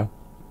anyway now.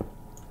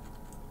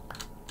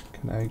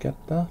 Can I get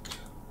that?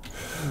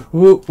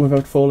 Ooh,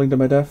 without falling to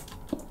my death.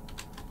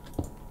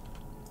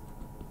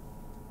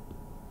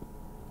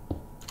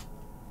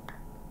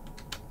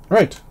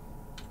 Right.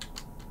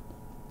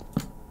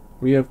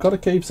 We have got a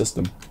cave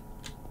system.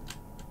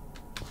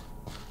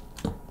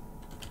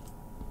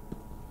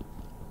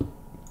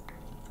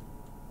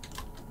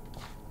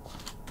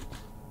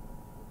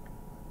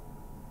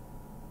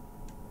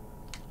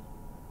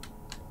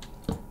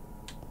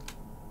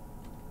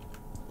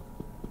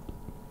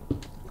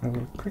 I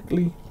will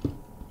quickly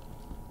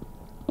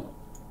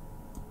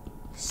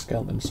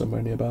skeleton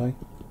somewhere nearby.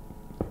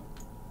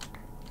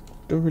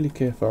 Don't really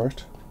care for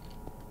it.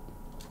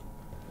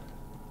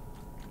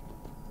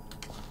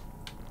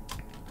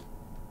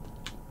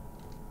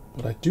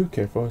 What I do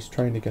care for is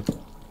trying to get...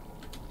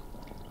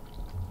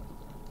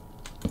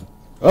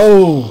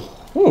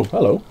 Oh! Oh,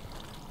 hello.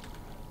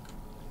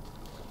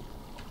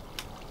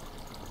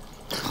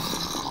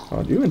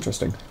 Aren't you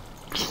interesting?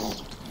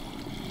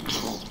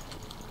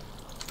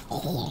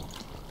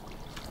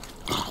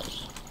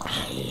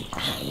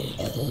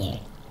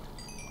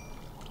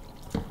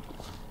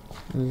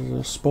 Is there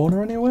a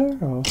spawner anywhere?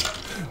 Or...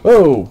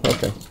 Oh,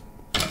 okay.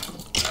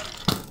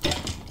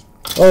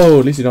 Oh,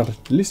 at least you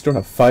don't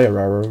have fire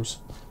arrows.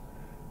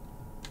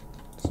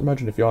 Just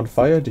imagine if you're on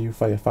fire, do you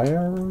fire fire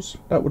arrows?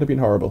 That would have been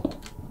horrible.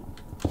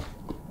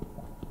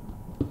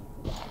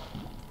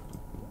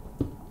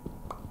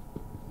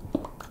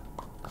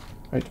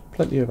 Right,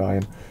 plenty of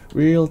iron.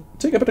 We'll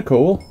take a bit of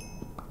coal,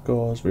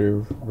 because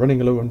we're running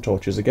low on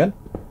torches again.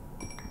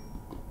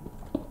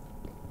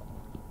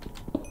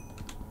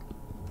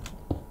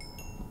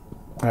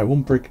 I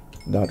won't break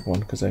that one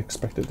because I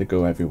expect it to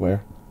go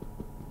everywhere.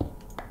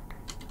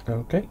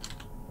 Okay.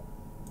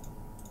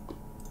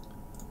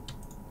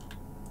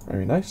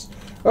 Very nice.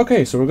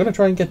 Okay, so we're going to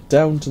try and get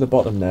down to the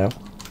bottom now.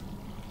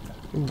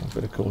 Ooh, a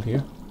bit of coal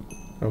here.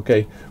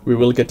 Okay, we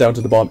will get down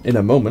to the bottom in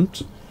a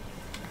moment.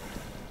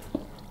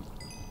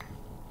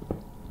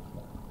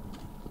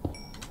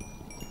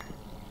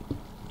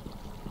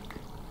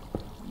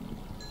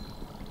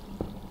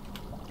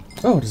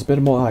 Oh, there's a bit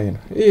of more iron.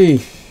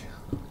 Eeeh.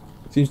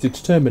 Seems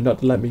determined not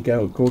to let me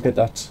go get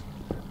that,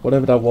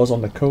 whatever that was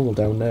on the coal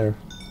down there.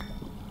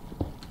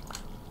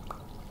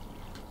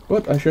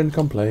 But I shouldn't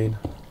complain.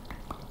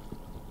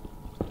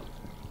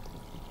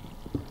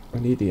 I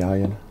need the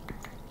iron.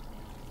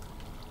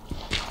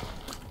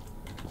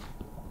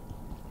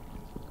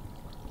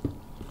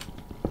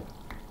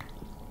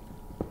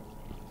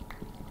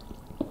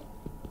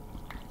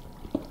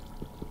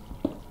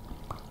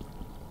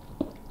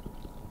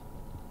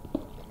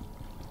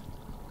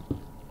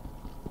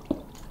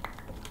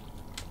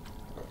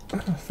 Ah,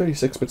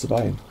 36 bits of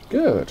iron.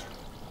 Good.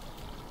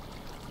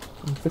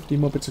 And 50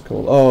 more bits of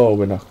coal. Oh,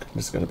 we're not.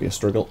 This is going to be a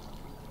struggle.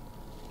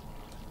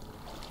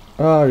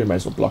 Ah, we might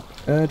as well block.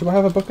 Do I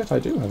have a bucket? I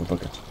do have a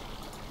bucket.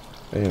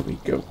 There we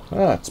go.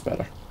 That's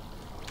better.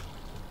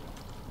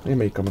 It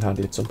may come in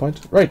handy at some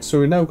point. Right,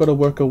 so we now got to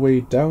work our way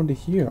down to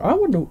here. I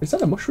wonder, is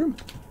that a mushroom?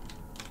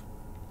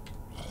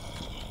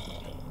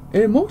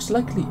 It most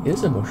likely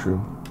is a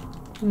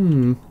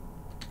mushroom.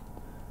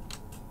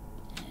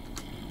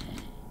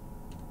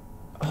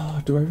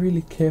 Oh, do I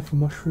really care for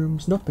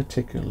mushrooms? Not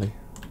particularly.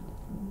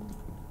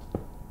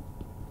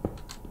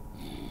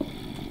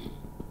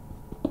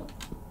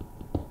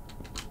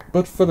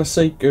 But for the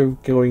sake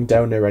of going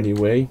down there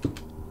anyway.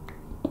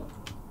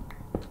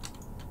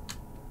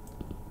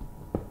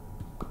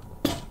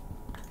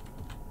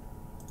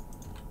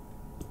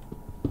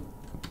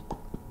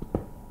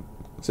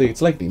 See,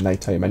 it's likely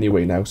nighttime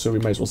anyway now, so we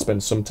might as well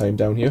spend some time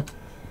down here.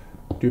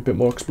 Do a bit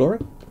more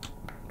exploring.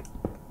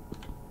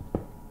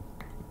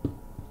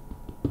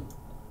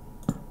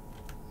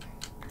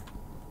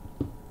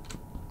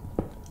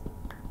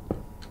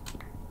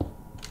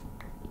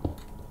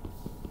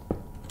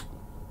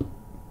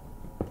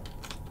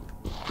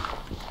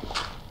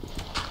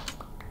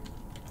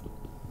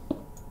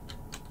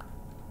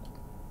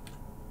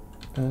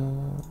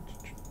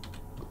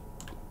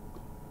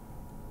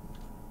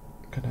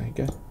 Can I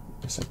get?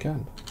 Yes, I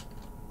can.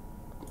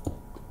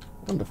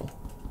 Wonderful.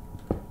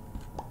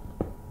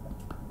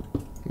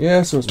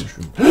 Yes, it was a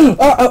mushroom. Ow,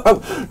 ow,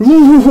 ow.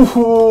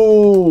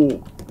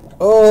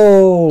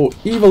 Oh,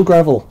 evil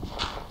gravel.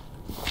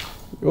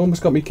 You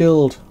almost got me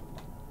killed.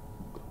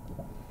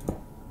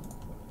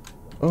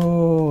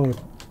 Oh,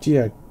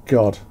 dear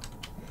God.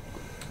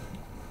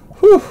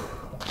 Whew.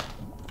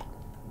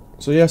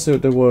 So yes,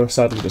 there were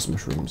sadly just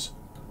mushrooms.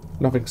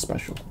 Nothing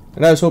special.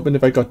 And I was hoping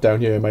if I got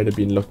down here I might have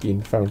been lucky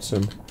and found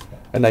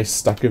a nice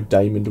stack of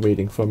diamond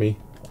waiting for me.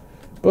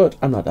 But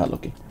I'm not that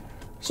lucky.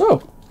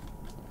 So,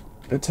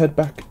 let's head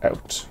back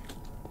out.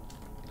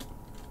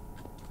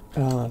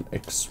 And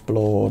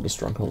explore the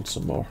stronghold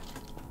some more.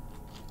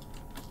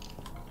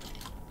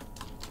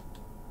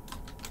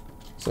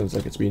 Sounds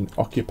like it's been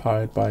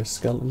occupied by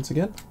skeletons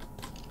again.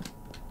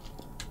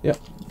 Yep.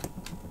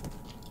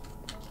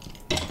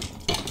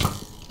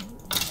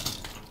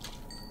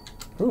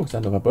 Oh, is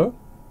that another bow?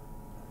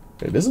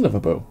 It is another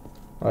bow.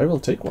 I will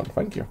take one,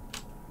 thank you.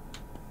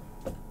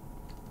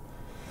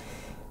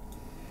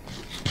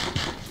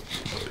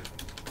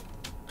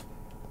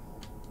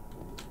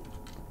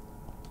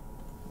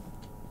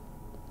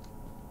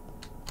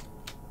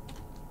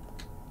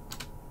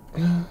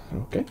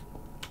 Okay.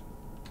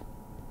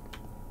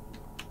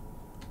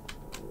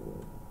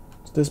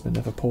 So there's been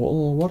another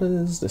portal. What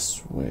is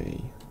this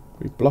way?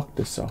 We blocked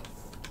this off.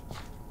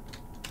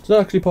 It's not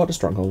actually part of the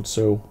stronghold,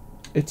 so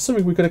it's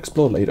something we could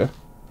explore later.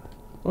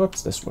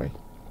 What's this way?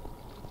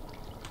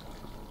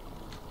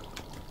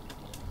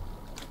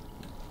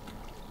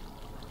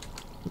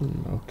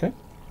 Okay.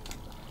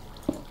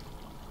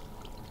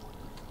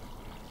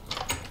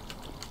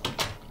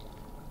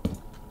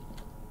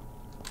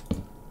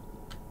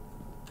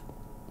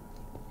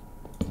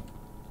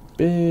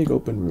 Big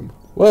open room.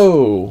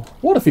 Whoa!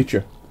 What a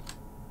feature!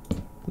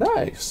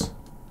 Nice!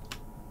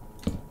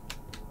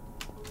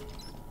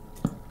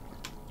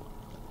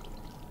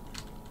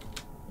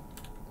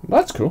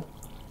 That's cool.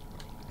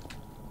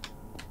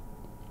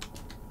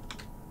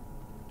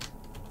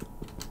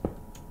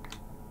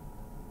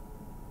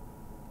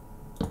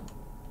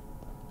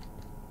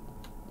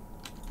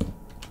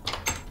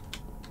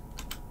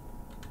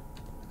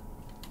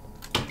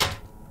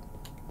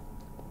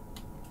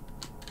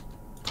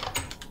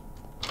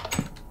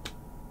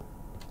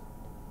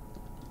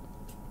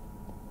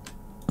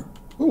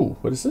 Ooh,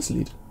 where does this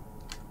lead?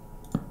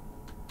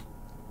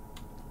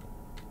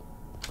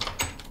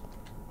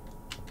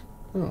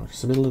 Oh,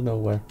 just the middle of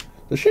nowhere.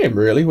 It's a shame,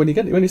 really, when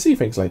you see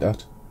things like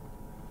that.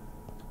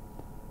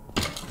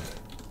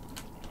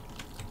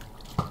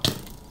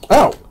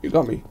 Ow! You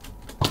got me.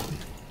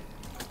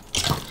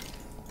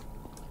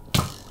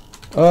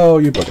 Oh,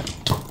 you bugger.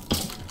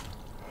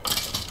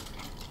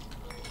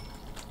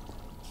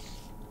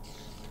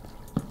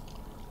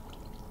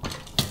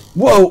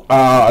 Whoa!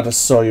 Ah, I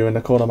just saw you in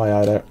the corner of my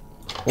eye there.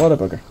 What a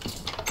bugger.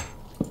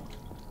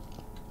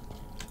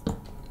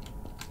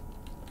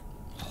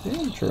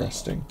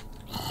 Interesting.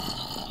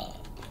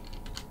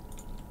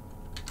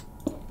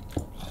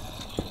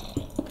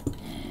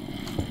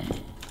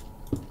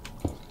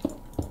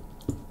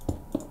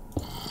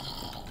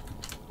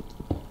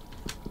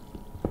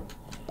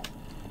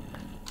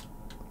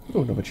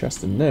 Oh, another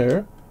chest in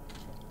there.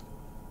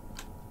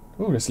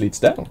 Oh, this leads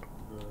down.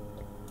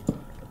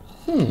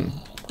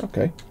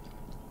 Okay.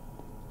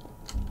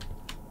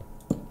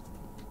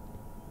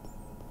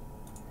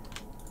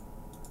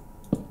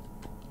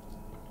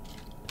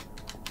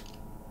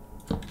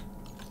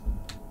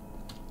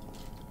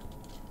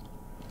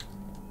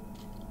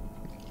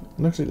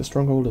 Looks like the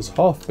stronghold is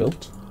half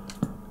built.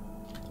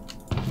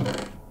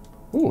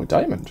 Ooh, a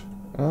diamond.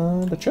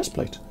 And a chest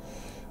plate.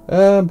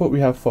 But we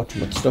have far too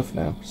much stuff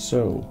now,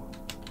 so...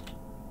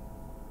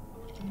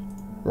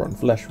 rotten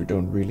flesh we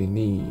don't really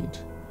need.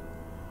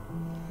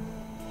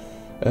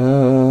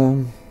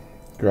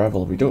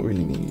 Gravel we don't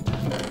really need.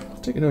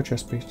 Take another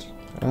chest plate.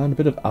 And a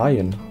bit of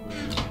iron.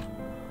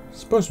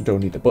 Suppose we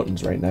don't need the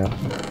buttons right now.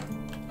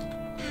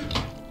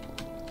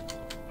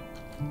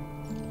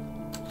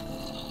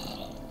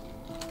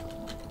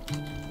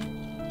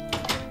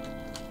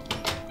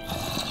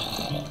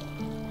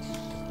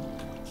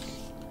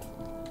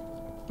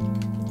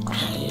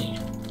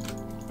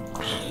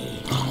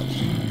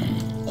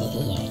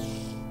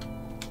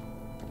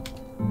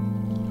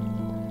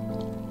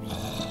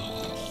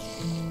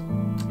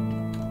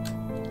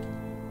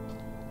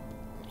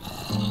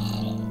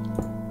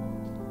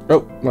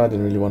 Oh, I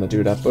didn't really want to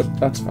do that, but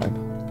that's fine.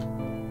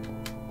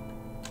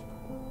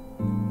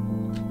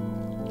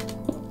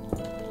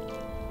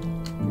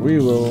 We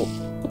will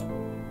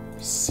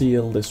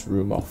seal this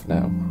room off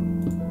now.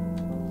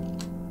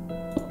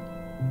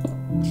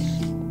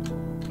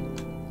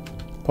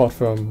 Apart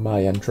from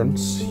my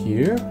entrance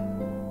here.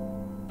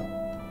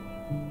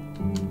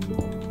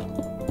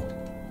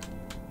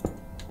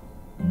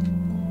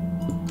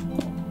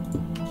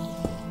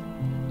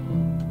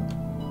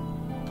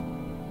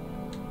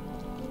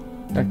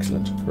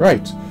 Excellent.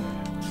 Right.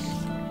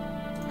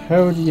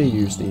 How do you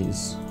use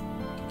these?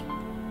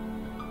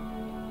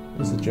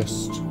 Is it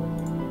just...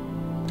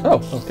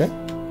 oh, okay.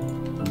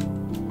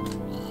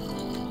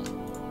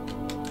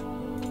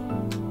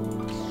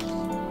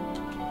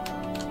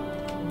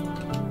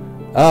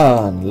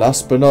 And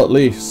last but not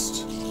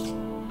least,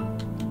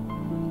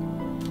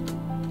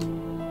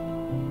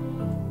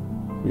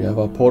 we have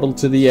our portal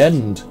to the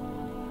end.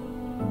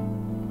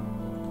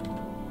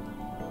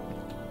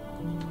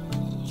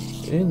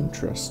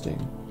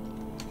 Interesting.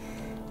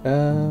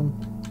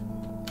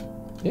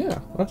 Yeah,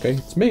 okay.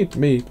 It's made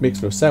me, it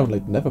makes no sound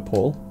like Nether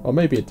Portal. Or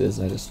maybe it is,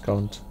 I just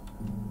can't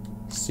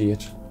see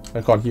it.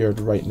 I can't hear it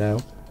right now.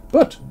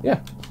 But,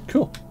 yeah,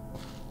 cool.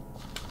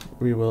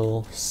 We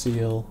will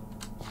seal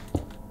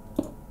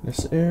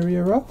this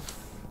area off.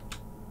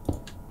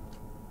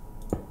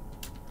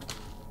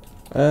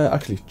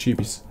 Actually,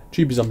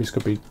 chibi zombies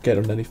could be get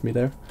underneath me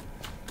there.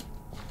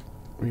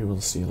 We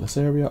will seal this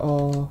area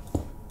off.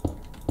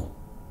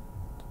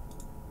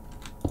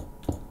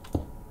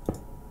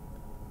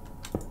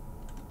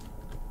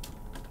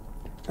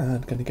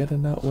 And can they get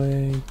in that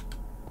way?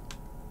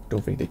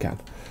 Don't think they can.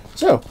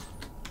 So,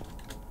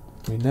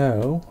 we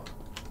now...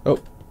 oh,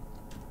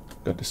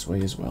 got this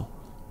way as well.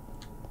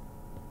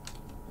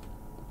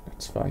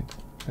 That's fine.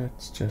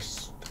 Let's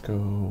just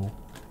go...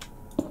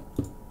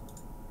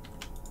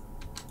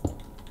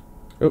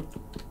 oh.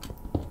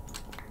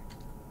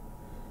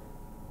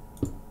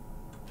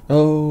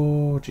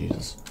 Oh,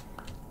 Jesus.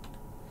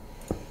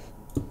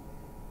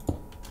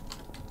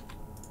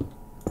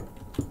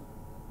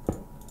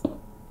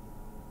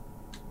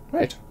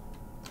 Right.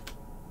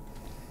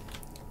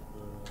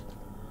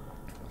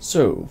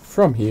 So,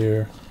 from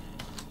here...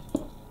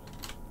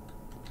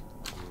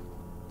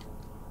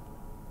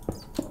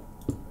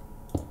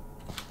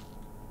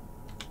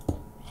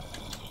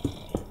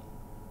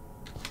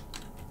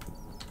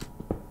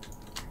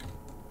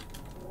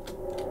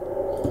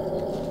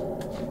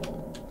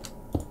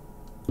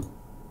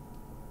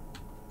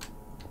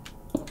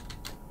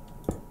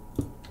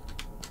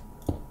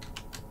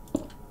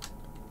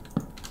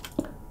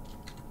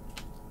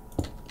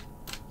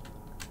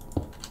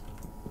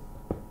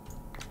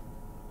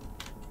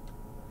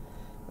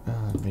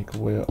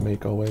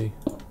 make our way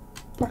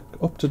back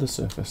up to the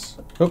surface.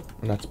 Oh,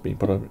 and that's been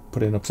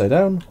put in upside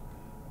down.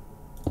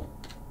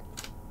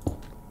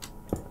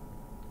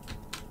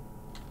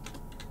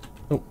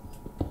 Oh.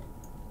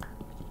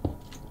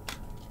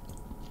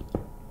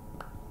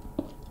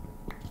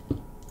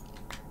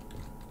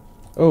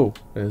 Oh,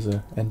 there's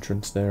an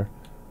entrance there.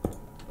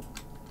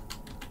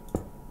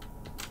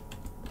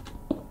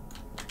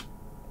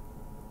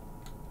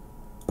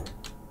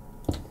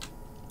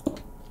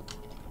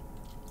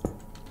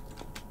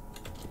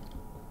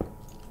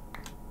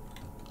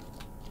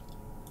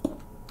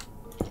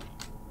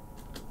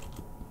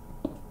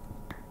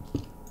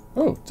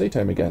 Oh, it's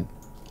daytime again.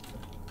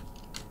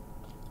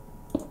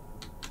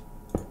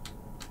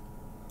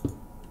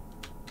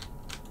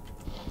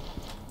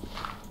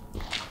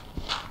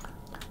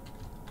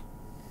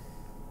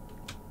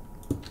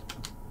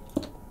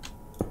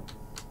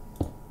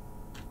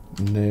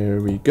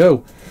 There we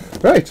go.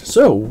 Right,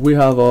 so we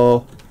have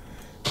our...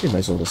 We might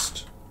as well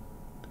just...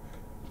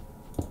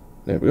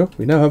 There we go.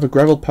 We now have a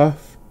gravel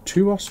path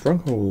to our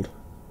stronghold.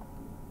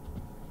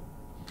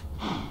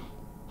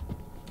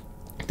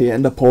 The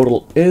ender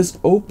portal is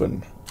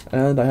open.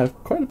 And I have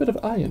quite a bit of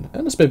iron.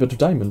 And a spare bit of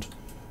diamond.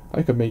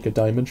 I could make a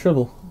diamond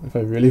shovel if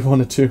I really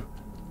wanted to.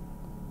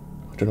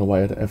 I don't know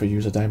why I'd ever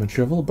use a diamond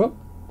shovel, but...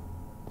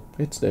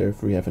 it's there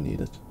if we ever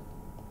need it.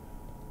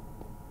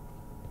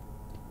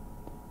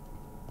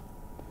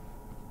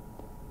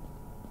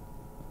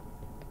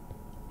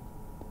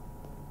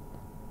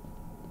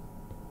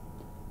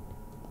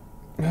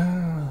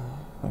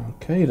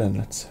 Okay then,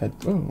 let's head...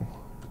 Oh,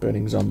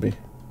 burning zombie.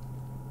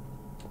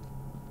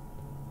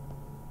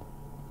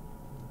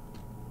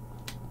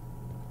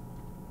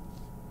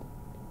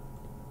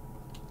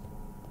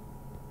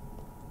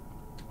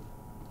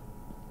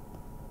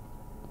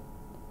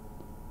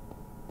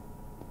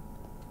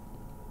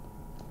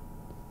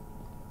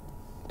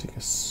 Take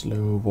a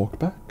slow walk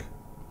back.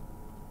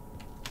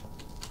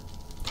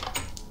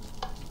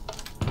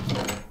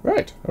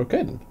 Right,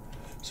 okay then.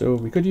 So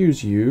we could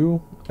use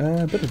you.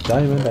 A bit of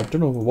diamond. I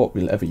don't know what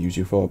we'll ever use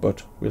you for,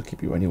 but we'll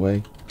keep you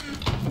anyway.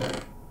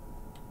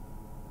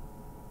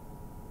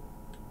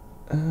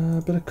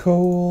 A bit of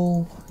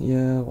coal.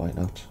 Yeah, why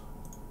not?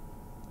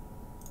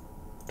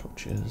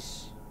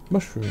 Torches.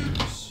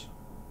 Mushrooms.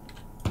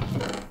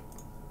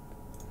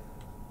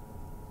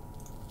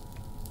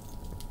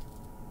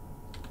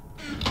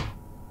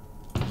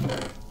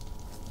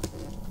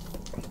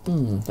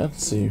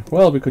 Let's see.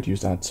 Well, we could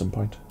use that at some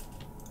point.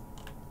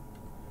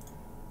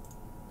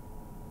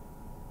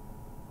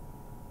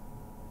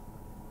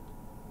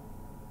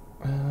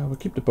 We'll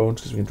keep the bones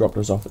because we can drop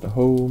those off at the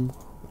home.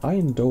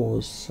 Iron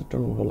doors. I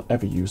don't know if we'll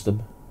ever use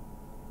them.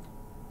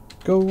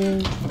 Gold.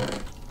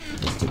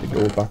 Let's take the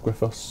gold back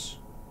with us.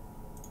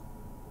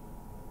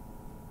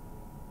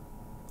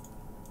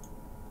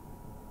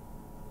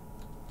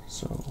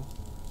 So,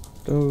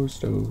 those.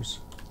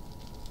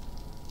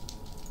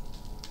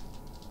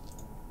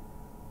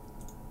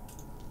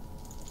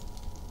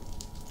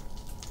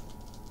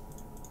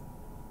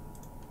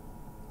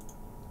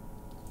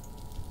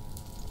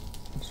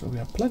 So we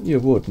have plenty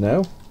of wood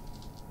now.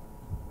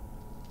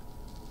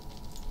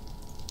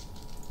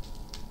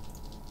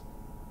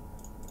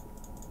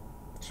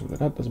 So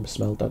that doesn't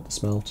smelt, that does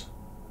smelt.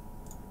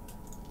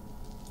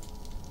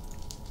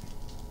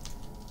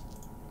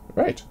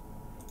 Right.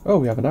 Oh,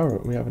 we have an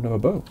arrow, we have another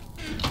bow.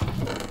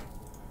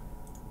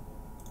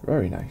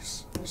 Very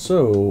nice.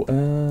 So,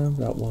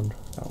 that one.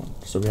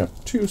 So we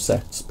have two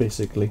sets,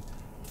 basically.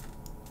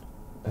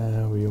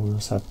 We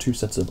almost have two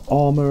sets of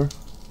armor.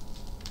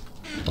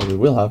 Or we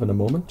will have in a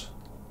moment,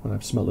 when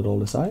I've smelted all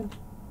this iron.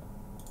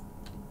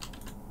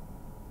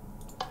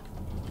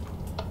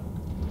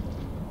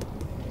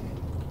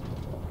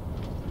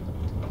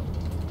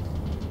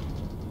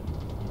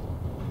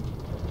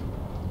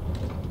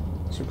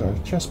 So we've got a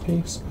chest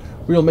piece.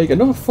 We'll make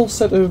another full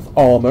set of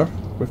armor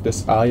with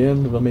this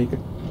iron. We'll make a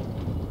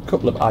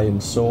couple of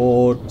iron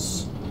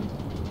swords.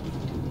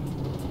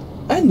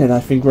 And then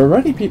I think we're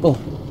ready, people.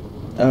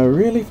 I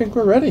really think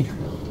we're ready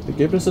to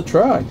give this a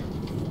try.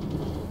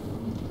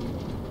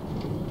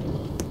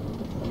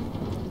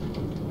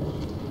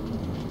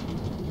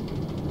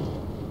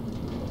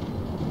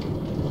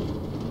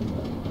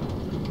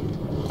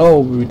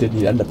 Oh, we did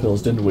need ender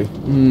pearls, didn't we?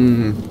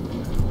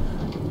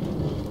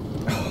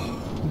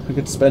 I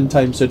could spend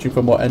time searching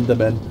for more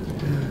endermen.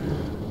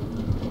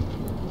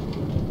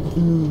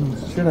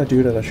 Should I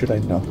do that or should I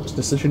not?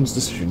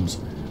 Decisions.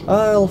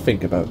 I'll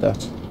think about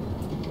that.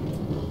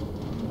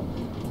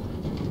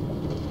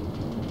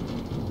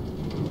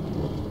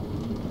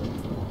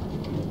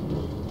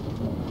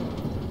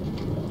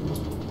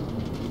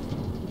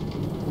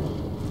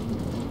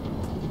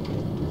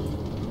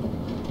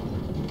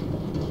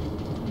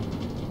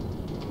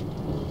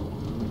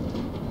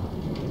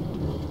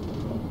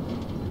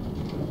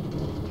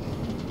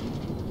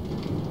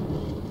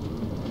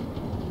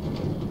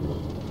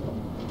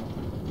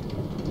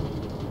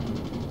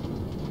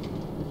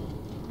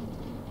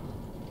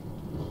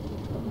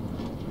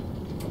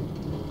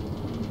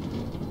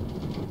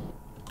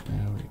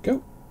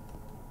 Go.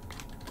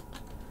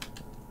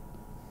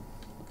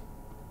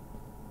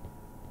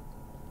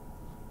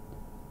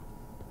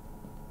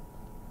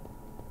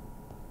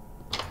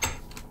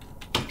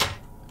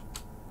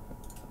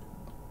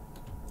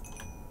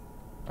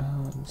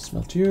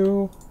 Smelt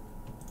you.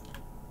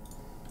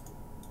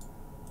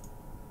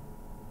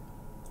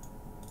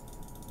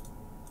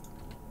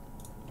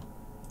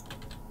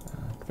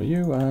 And for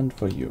you and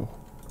for you.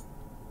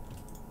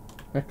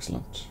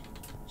 Excellent.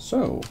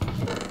 So.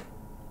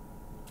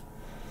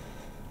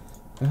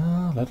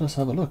 Let us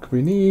have a look.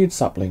 We need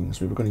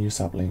saplings. We were going to use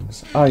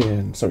saplings.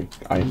 Iron,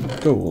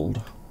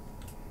 gold.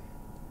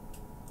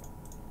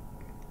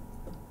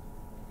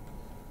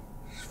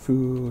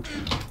 food.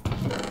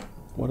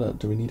 What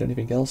do we need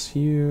anything else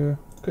here?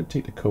 Could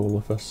take the coal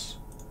with us.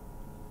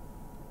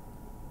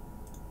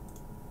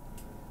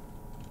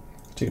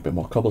 Take a bit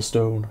more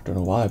cobblestone. Don't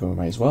know why, but we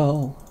might as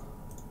well.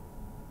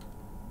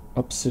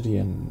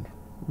 Obsidian.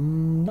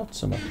 Not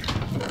so much.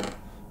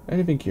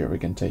 Anything here we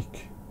can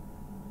take?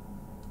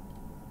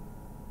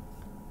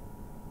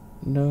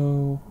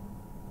 No.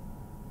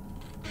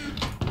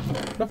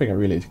 Nothing I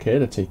really care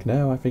to take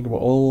now. I think we're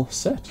all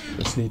set.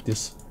 Just need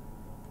this.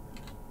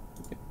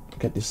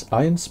 Get this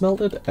iron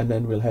smelted, and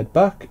then we'll head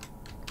back.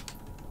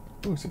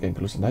 Oh, is it getting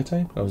close to night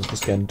time? Or is it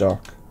just getting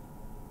dark?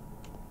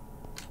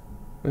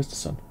 Where's the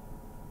sun?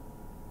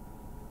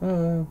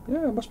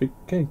 Yeah, it must be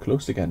getting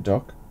close to getting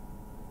dark.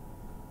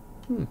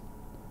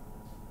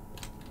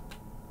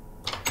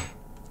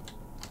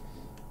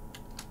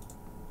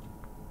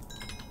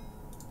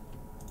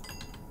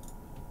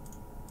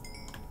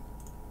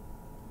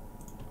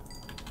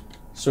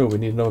 So we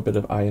need another bit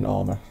of iron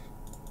armor.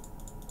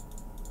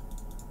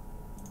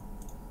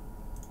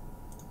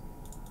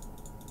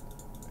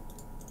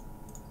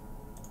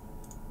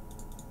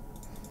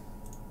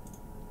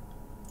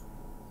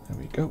 There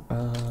we go,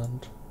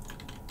 and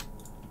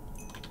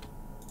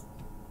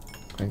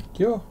thank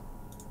you.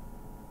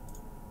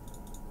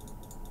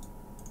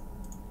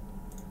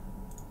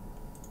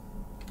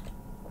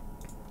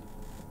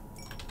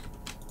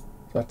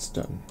 That's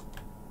done.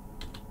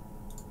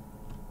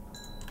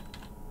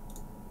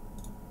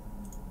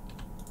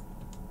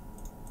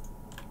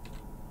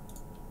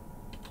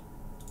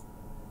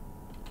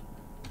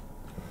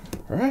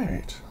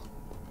 Right.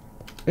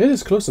 It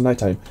is close to night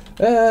time.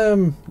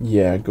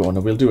 Yeah, go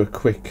on. We'll do a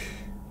quick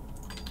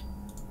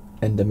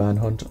Enderman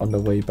hunt on the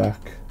way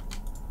back.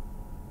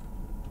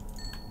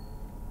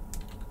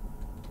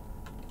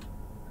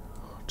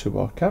 To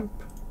our camp.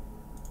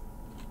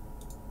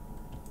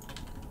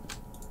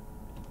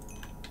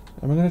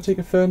 Am I going to take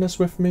a furnace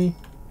with me?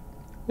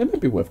 It might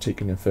be worth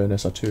taking a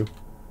furnace or two.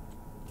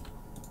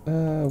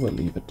 We'll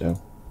leave it though.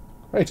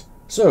 Right,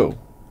 so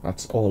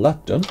that's all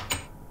that done.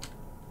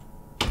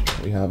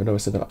 We have another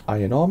set of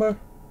iron armor.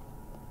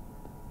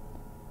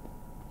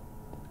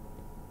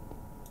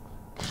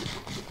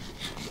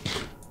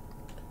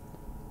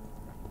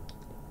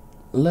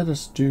 Let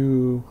us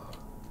do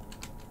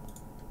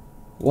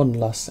one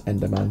last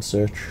Enderman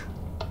search.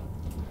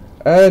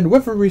 And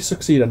whether we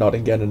succeed or not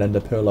in getting an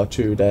Ender Pearl or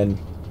two, then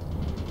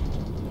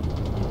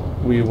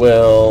we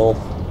will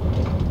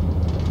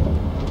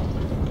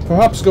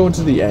perhaps go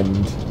into the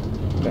end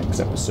next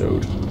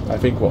episode. I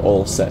think we're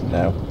all set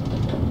now.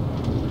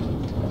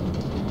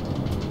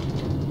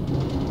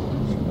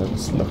 So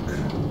let's look.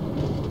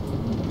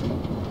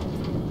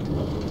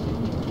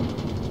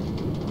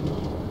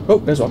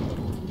 Oh, there's one.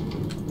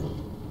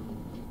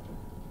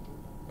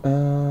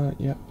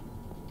 Yeah.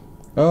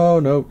 Oh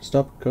no,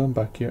 stop, going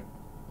back here.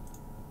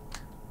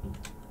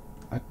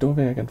 I don't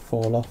think I can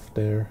fall off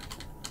there.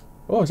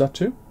 Oh, is that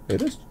two?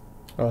 It is.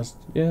 Oh,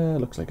 yeah,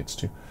 looks like it's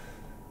two.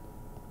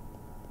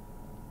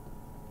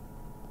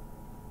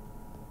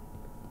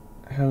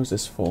 How's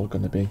this fall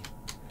gonna be?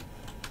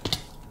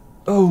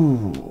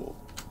 Oh!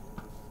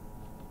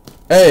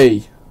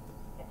 Hey!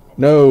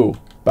 No!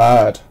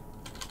 Bad.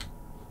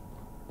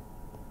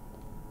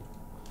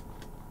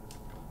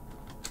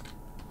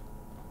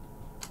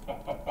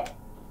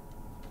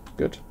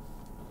 Good.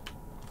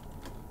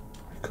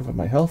 Recover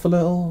my health a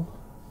little.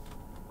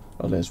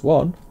 Oh, there's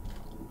one.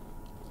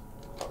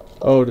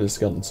 Oh, there's a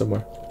skeleton somewhere.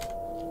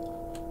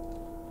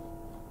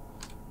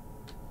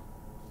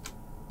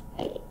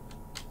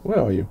 Where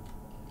are you?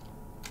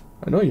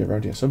 I know you're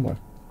around here somewhere.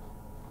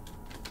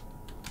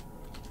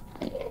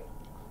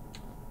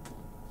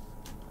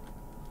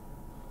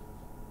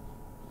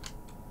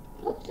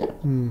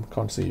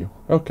 Can't see you.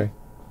 Okay.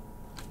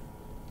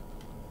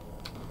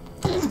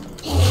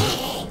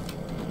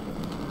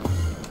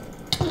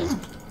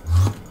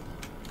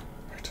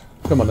 Right.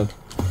 Come on then.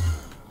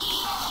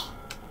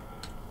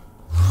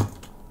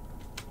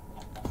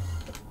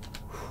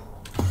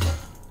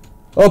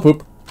 Oh,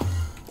 poop.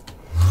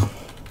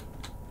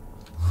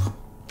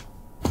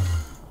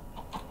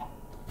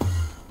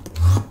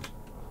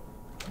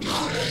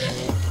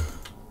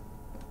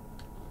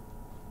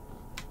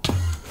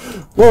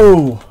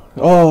 Whoa!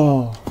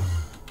 Oh!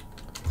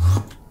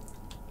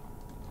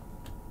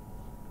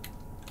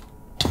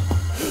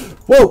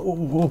 Whoa! Whoa!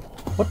 Whoa!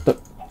 What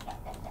the?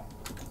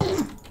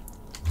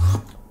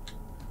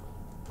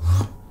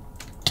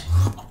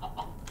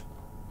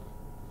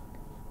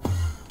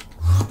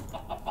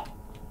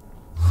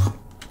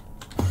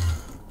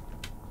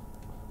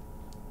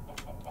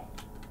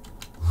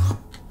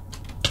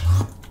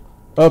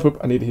 Oh, poop,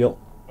 I need to heal.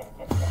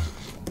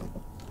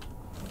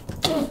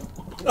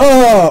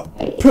 Oh,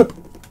 poop.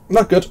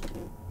 Not good.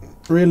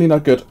 Really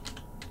not good.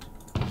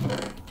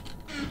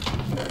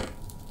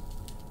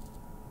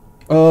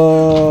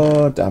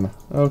 Oh, damn.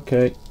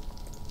 Okay.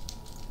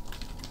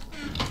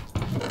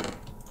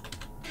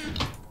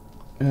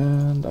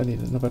 And I need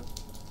another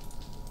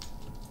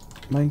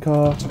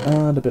minecart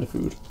and a bit of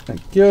food.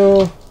 Thank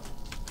you.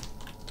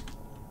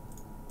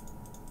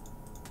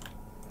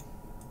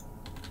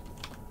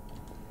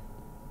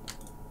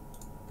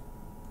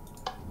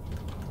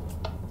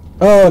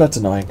 Oh, that's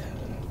annoying.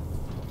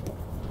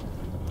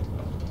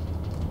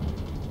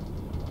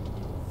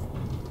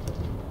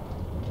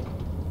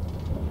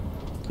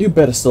 You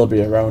better still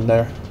be around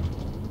there.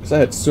 Because I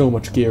had so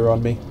much gear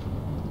on me.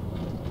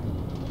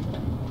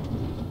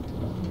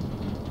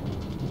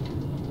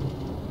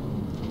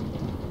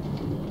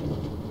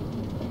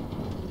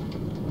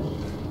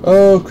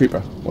 Oh,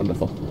 creeper.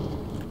 Wonderful.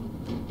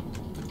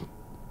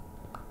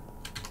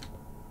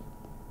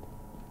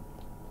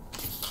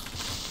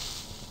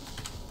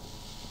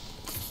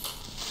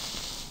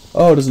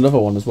 Oh, there's another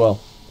one as well.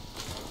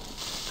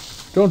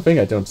 Don't think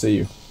I don't see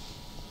you.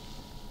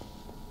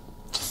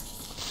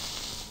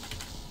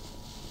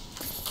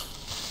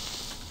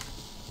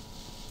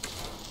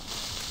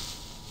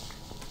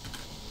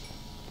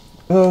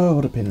 Oh,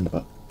 what a pain in the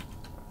butt.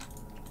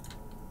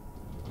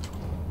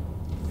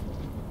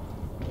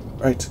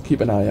 Right,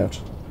 keep an eye out.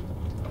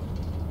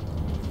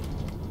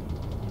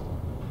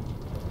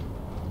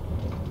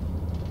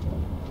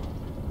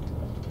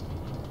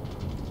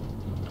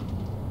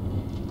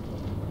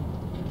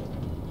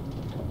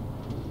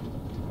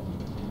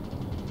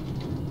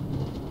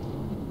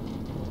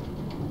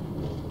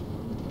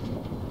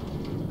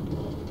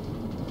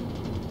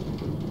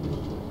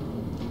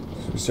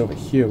 It was over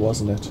here,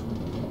 wasn't it?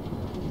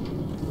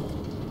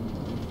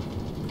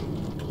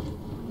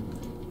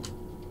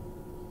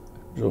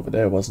 It was over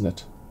there, wasn't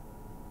it?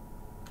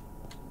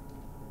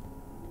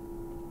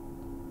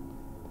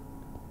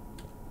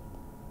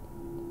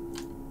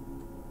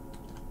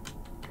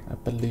 I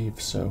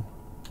believe so.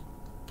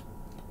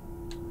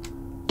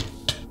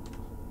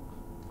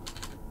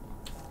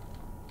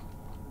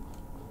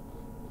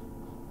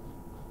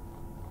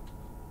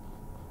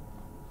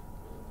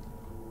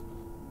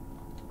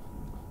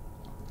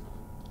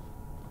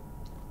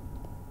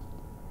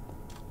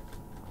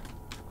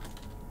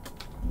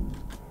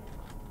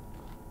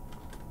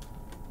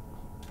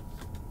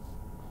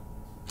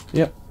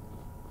 Yep.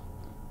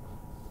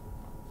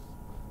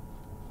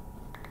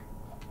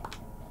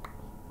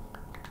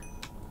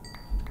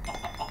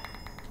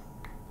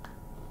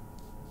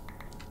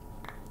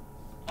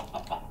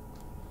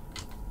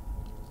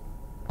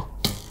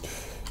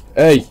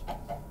 Hey!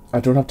 I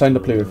don't have time to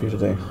play with you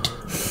today.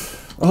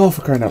 Oh,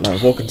 for crying out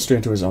loud. Walking straight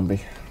into a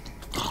zombie.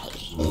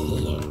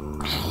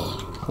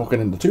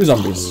 Walking into 2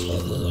 zombies.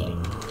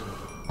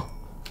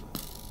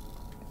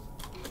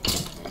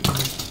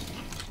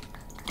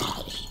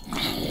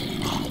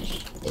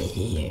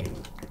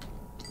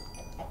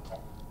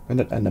 And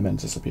that Enderman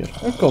disappeared.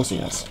 Of course he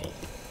has.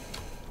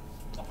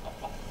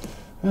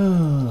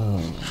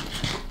 Oh.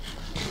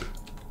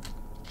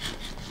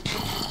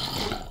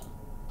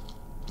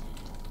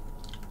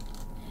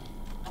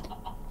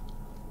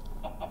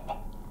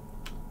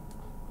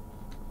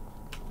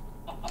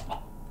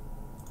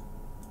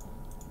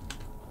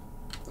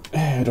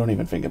 I don't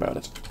even think about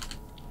it.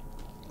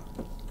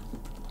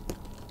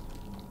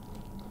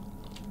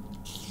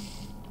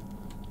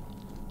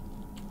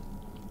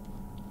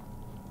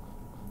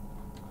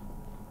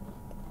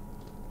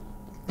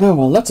 Oh,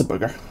 well, that's a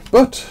bugger.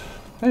 But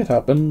it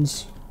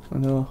happens. I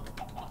know.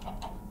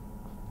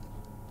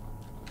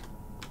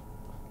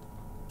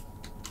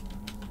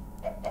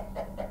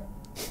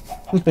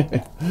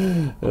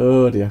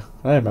 Oh dear.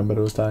 I remember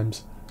those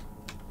times.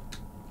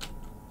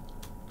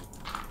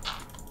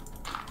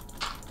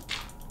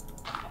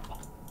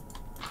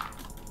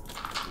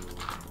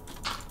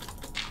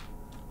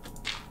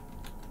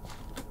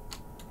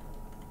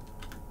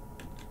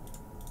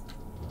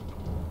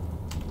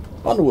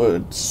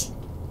 Onwards.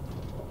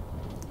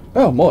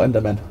 Oh, more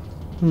Endermen.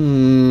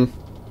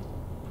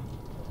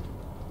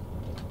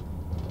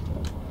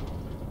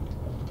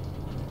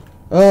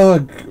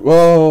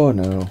 Oh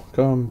no.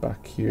 Come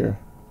back here.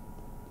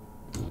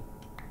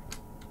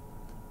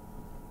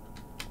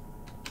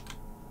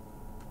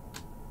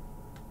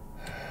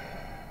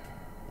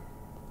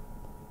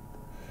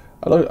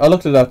 I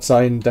looked at that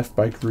sign, Death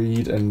by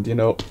Greed, and you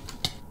know,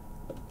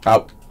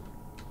 ow.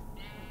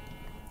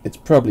 It's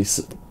probably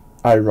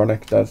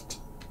ironic that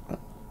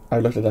I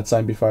looked at that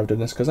sign before I've done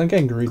this, because I'm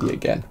getting greedy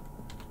again.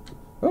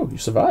 Oh, you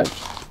survived.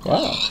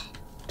 Wow.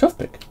 Tough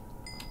pick.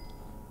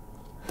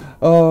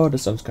 Oh, the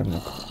sun's coming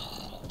up.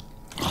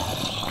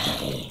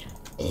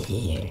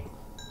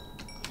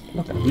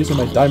 Look, I'm using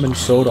my diamond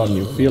sword on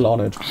you. Feel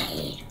honored.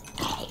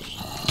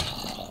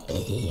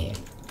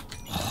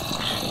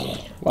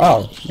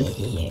 Wow.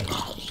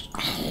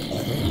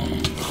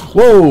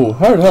 Whoa!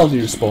 How the hell do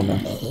you spawn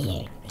now?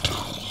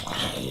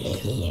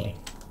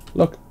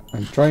 Look,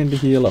 I'm trying to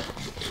heal up.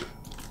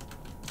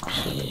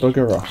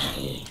 Bugger off.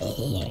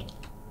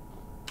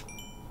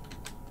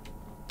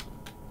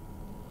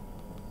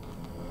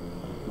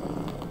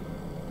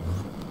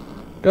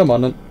 Come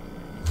on then.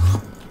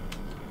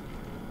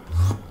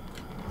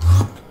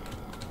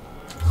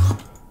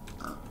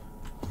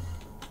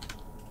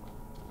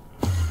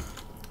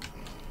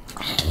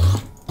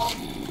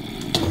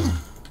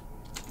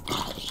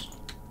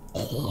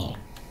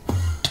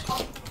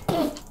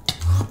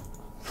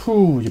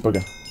 Whew, you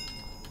bugger.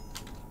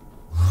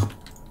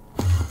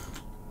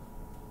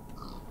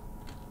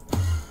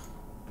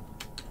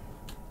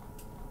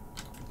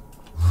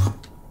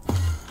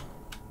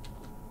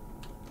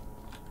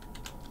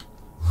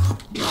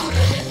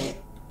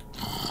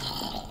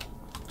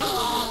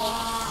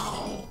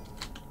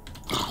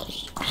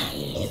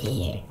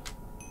 here.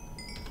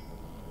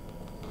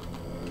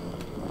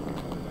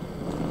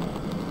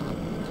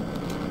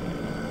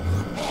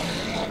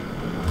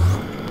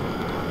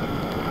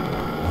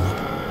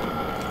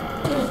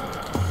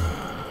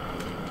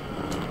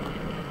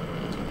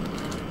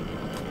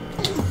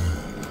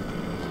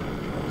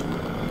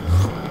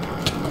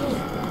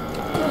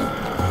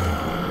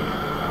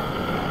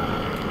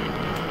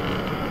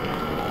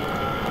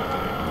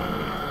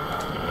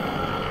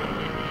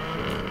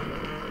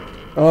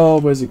 Oh,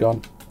 where's he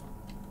gone?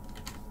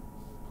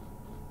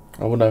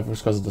 I wonder if it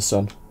was because of the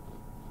sun.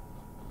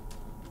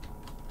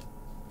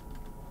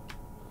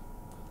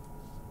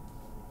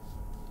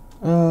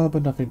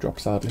 But nothing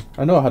dropped, sadly.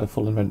 I know I had a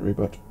full inventory,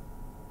 but...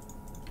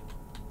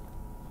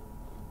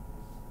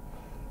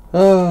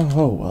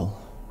 oh well.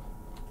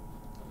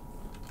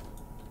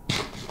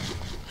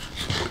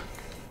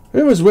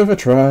 It was worth a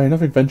try.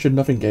 Nothing ventured,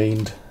 nothing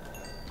gained.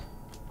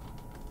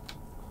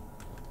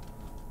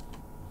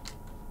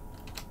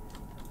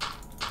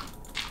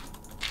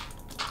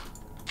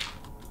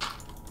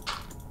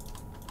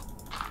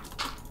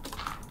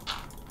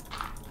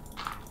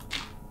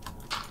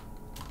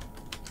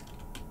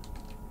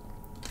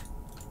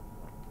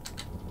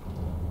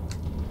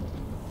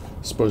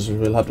 Suppose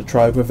we'll have to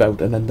try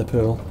without an ender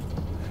pearl.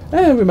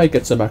 We might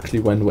get some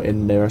actually when we're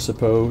in there, I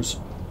suppose.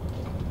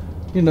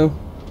 You know,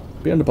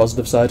 be on the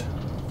positive side.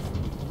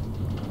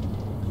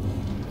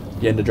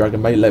 The ender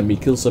dragon might let me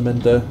kill some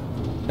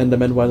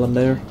endermen while I'm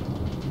there.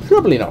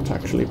 Probably not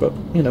actually, but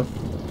you know.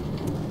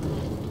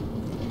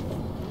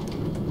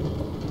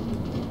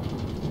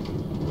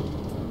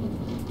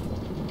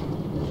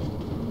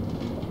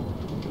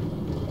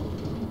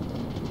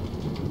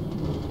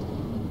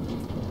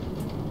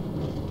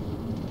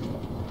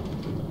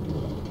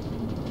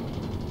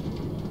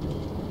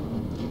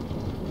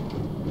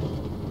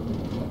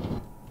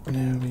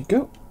 There we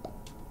go.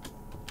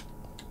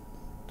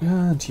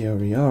 And here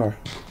we are.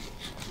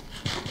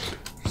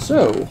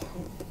 So,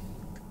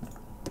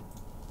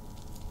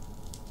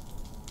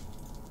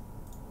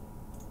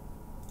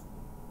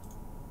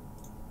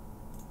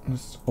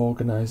 let's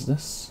organize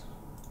this.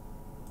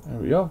 There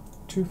we are.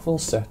 2 full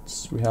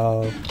sets. We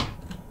have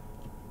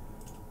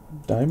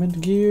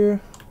diamond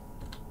gear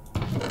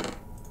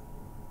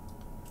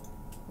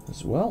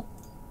as well.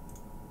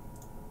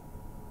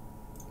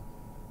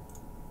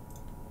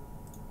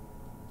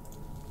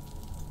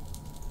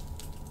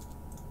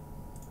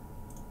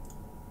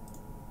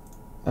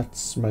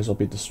 That might as well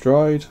be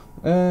destroyed.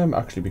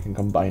 Actually we can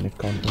combine it,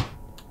 can't we?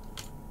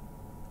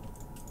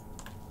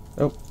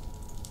 Oh.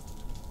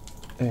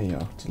 There you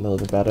go, it's a little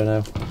bit better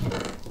now.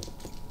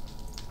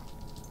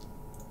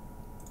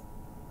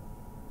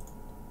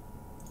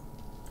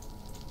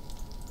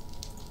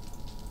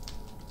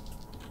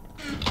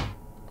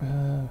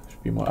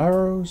 Should be more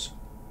arrows.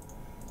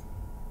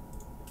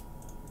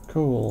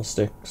 Coal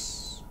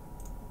sticks.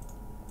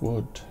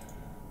 Wood.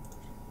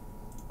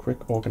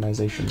 Quick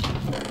organization.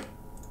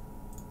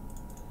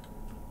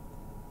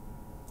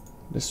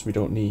 This we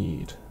don't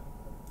need.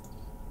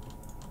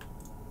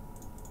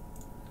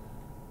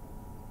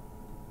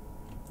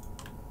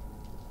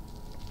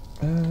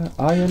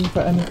 Iron for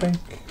anything?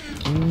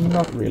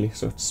 Not really,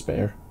 so it's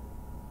spare.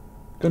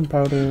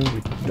 Gunpowder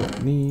we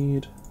don't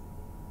need.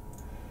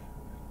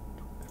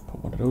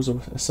 Put one of those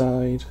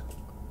aside.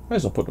 Might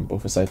as well put them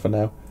both aside for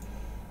now.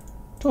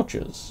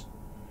 Torches.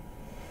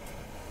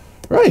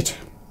 Right.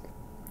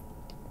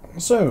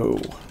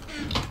 So...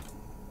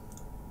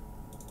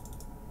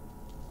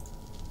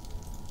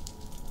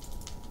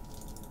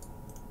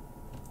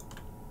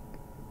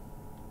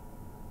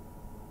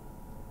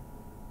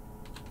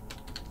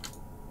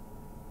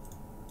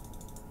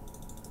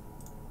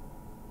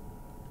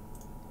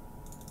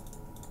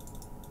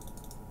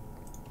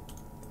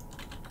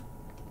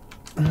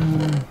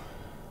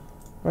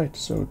 right,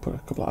 so we put a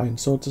couple of iron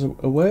swords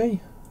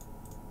away.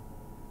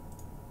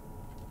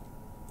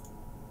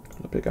 A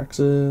couple of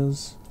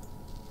pickaxes.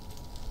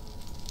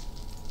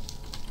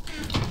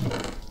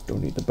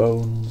 Don't need the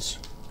bones.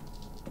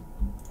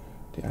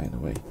 The iron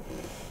away.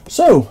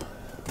 So,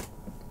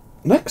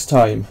 next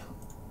time,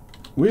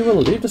 we will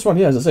leave this one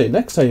here, as I say,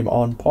 next time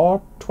on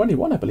part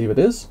 21, I believe it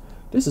is.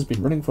 This has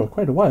been running for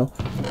quite a while.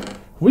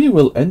 We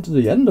will enter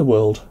the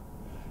Enderworld.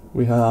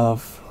 We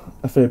have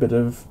a fair bit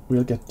of...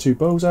 We'll get 2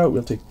 bows out,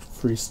 we'll take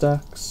 3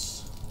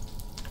 stacks.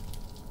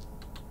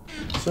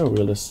 So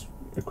we'll just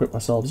equip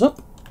ourselves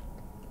up.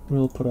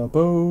 We'll put our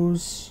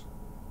bows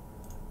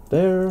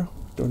there.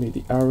 Don't need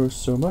the arrows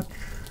so much.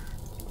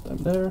 Put them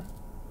there.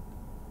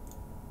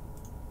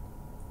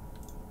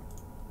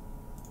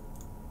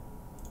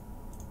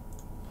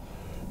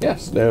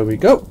 Yes, there we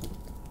go.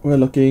 We're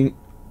looking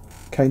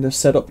kind of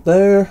set up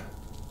there.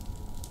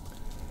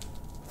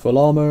 Full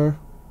armor,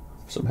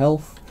 some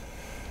health.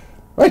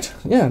 Right,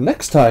 yeah,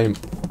 next time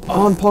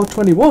on part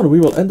 21 we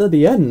will enter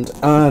the end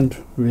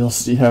and we'll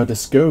see how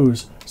this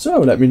goes. So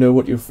let me know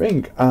what you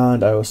think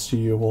and I will see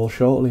you all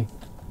shortly.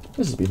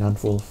 This has been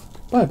Handful.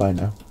 Bye bye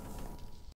now.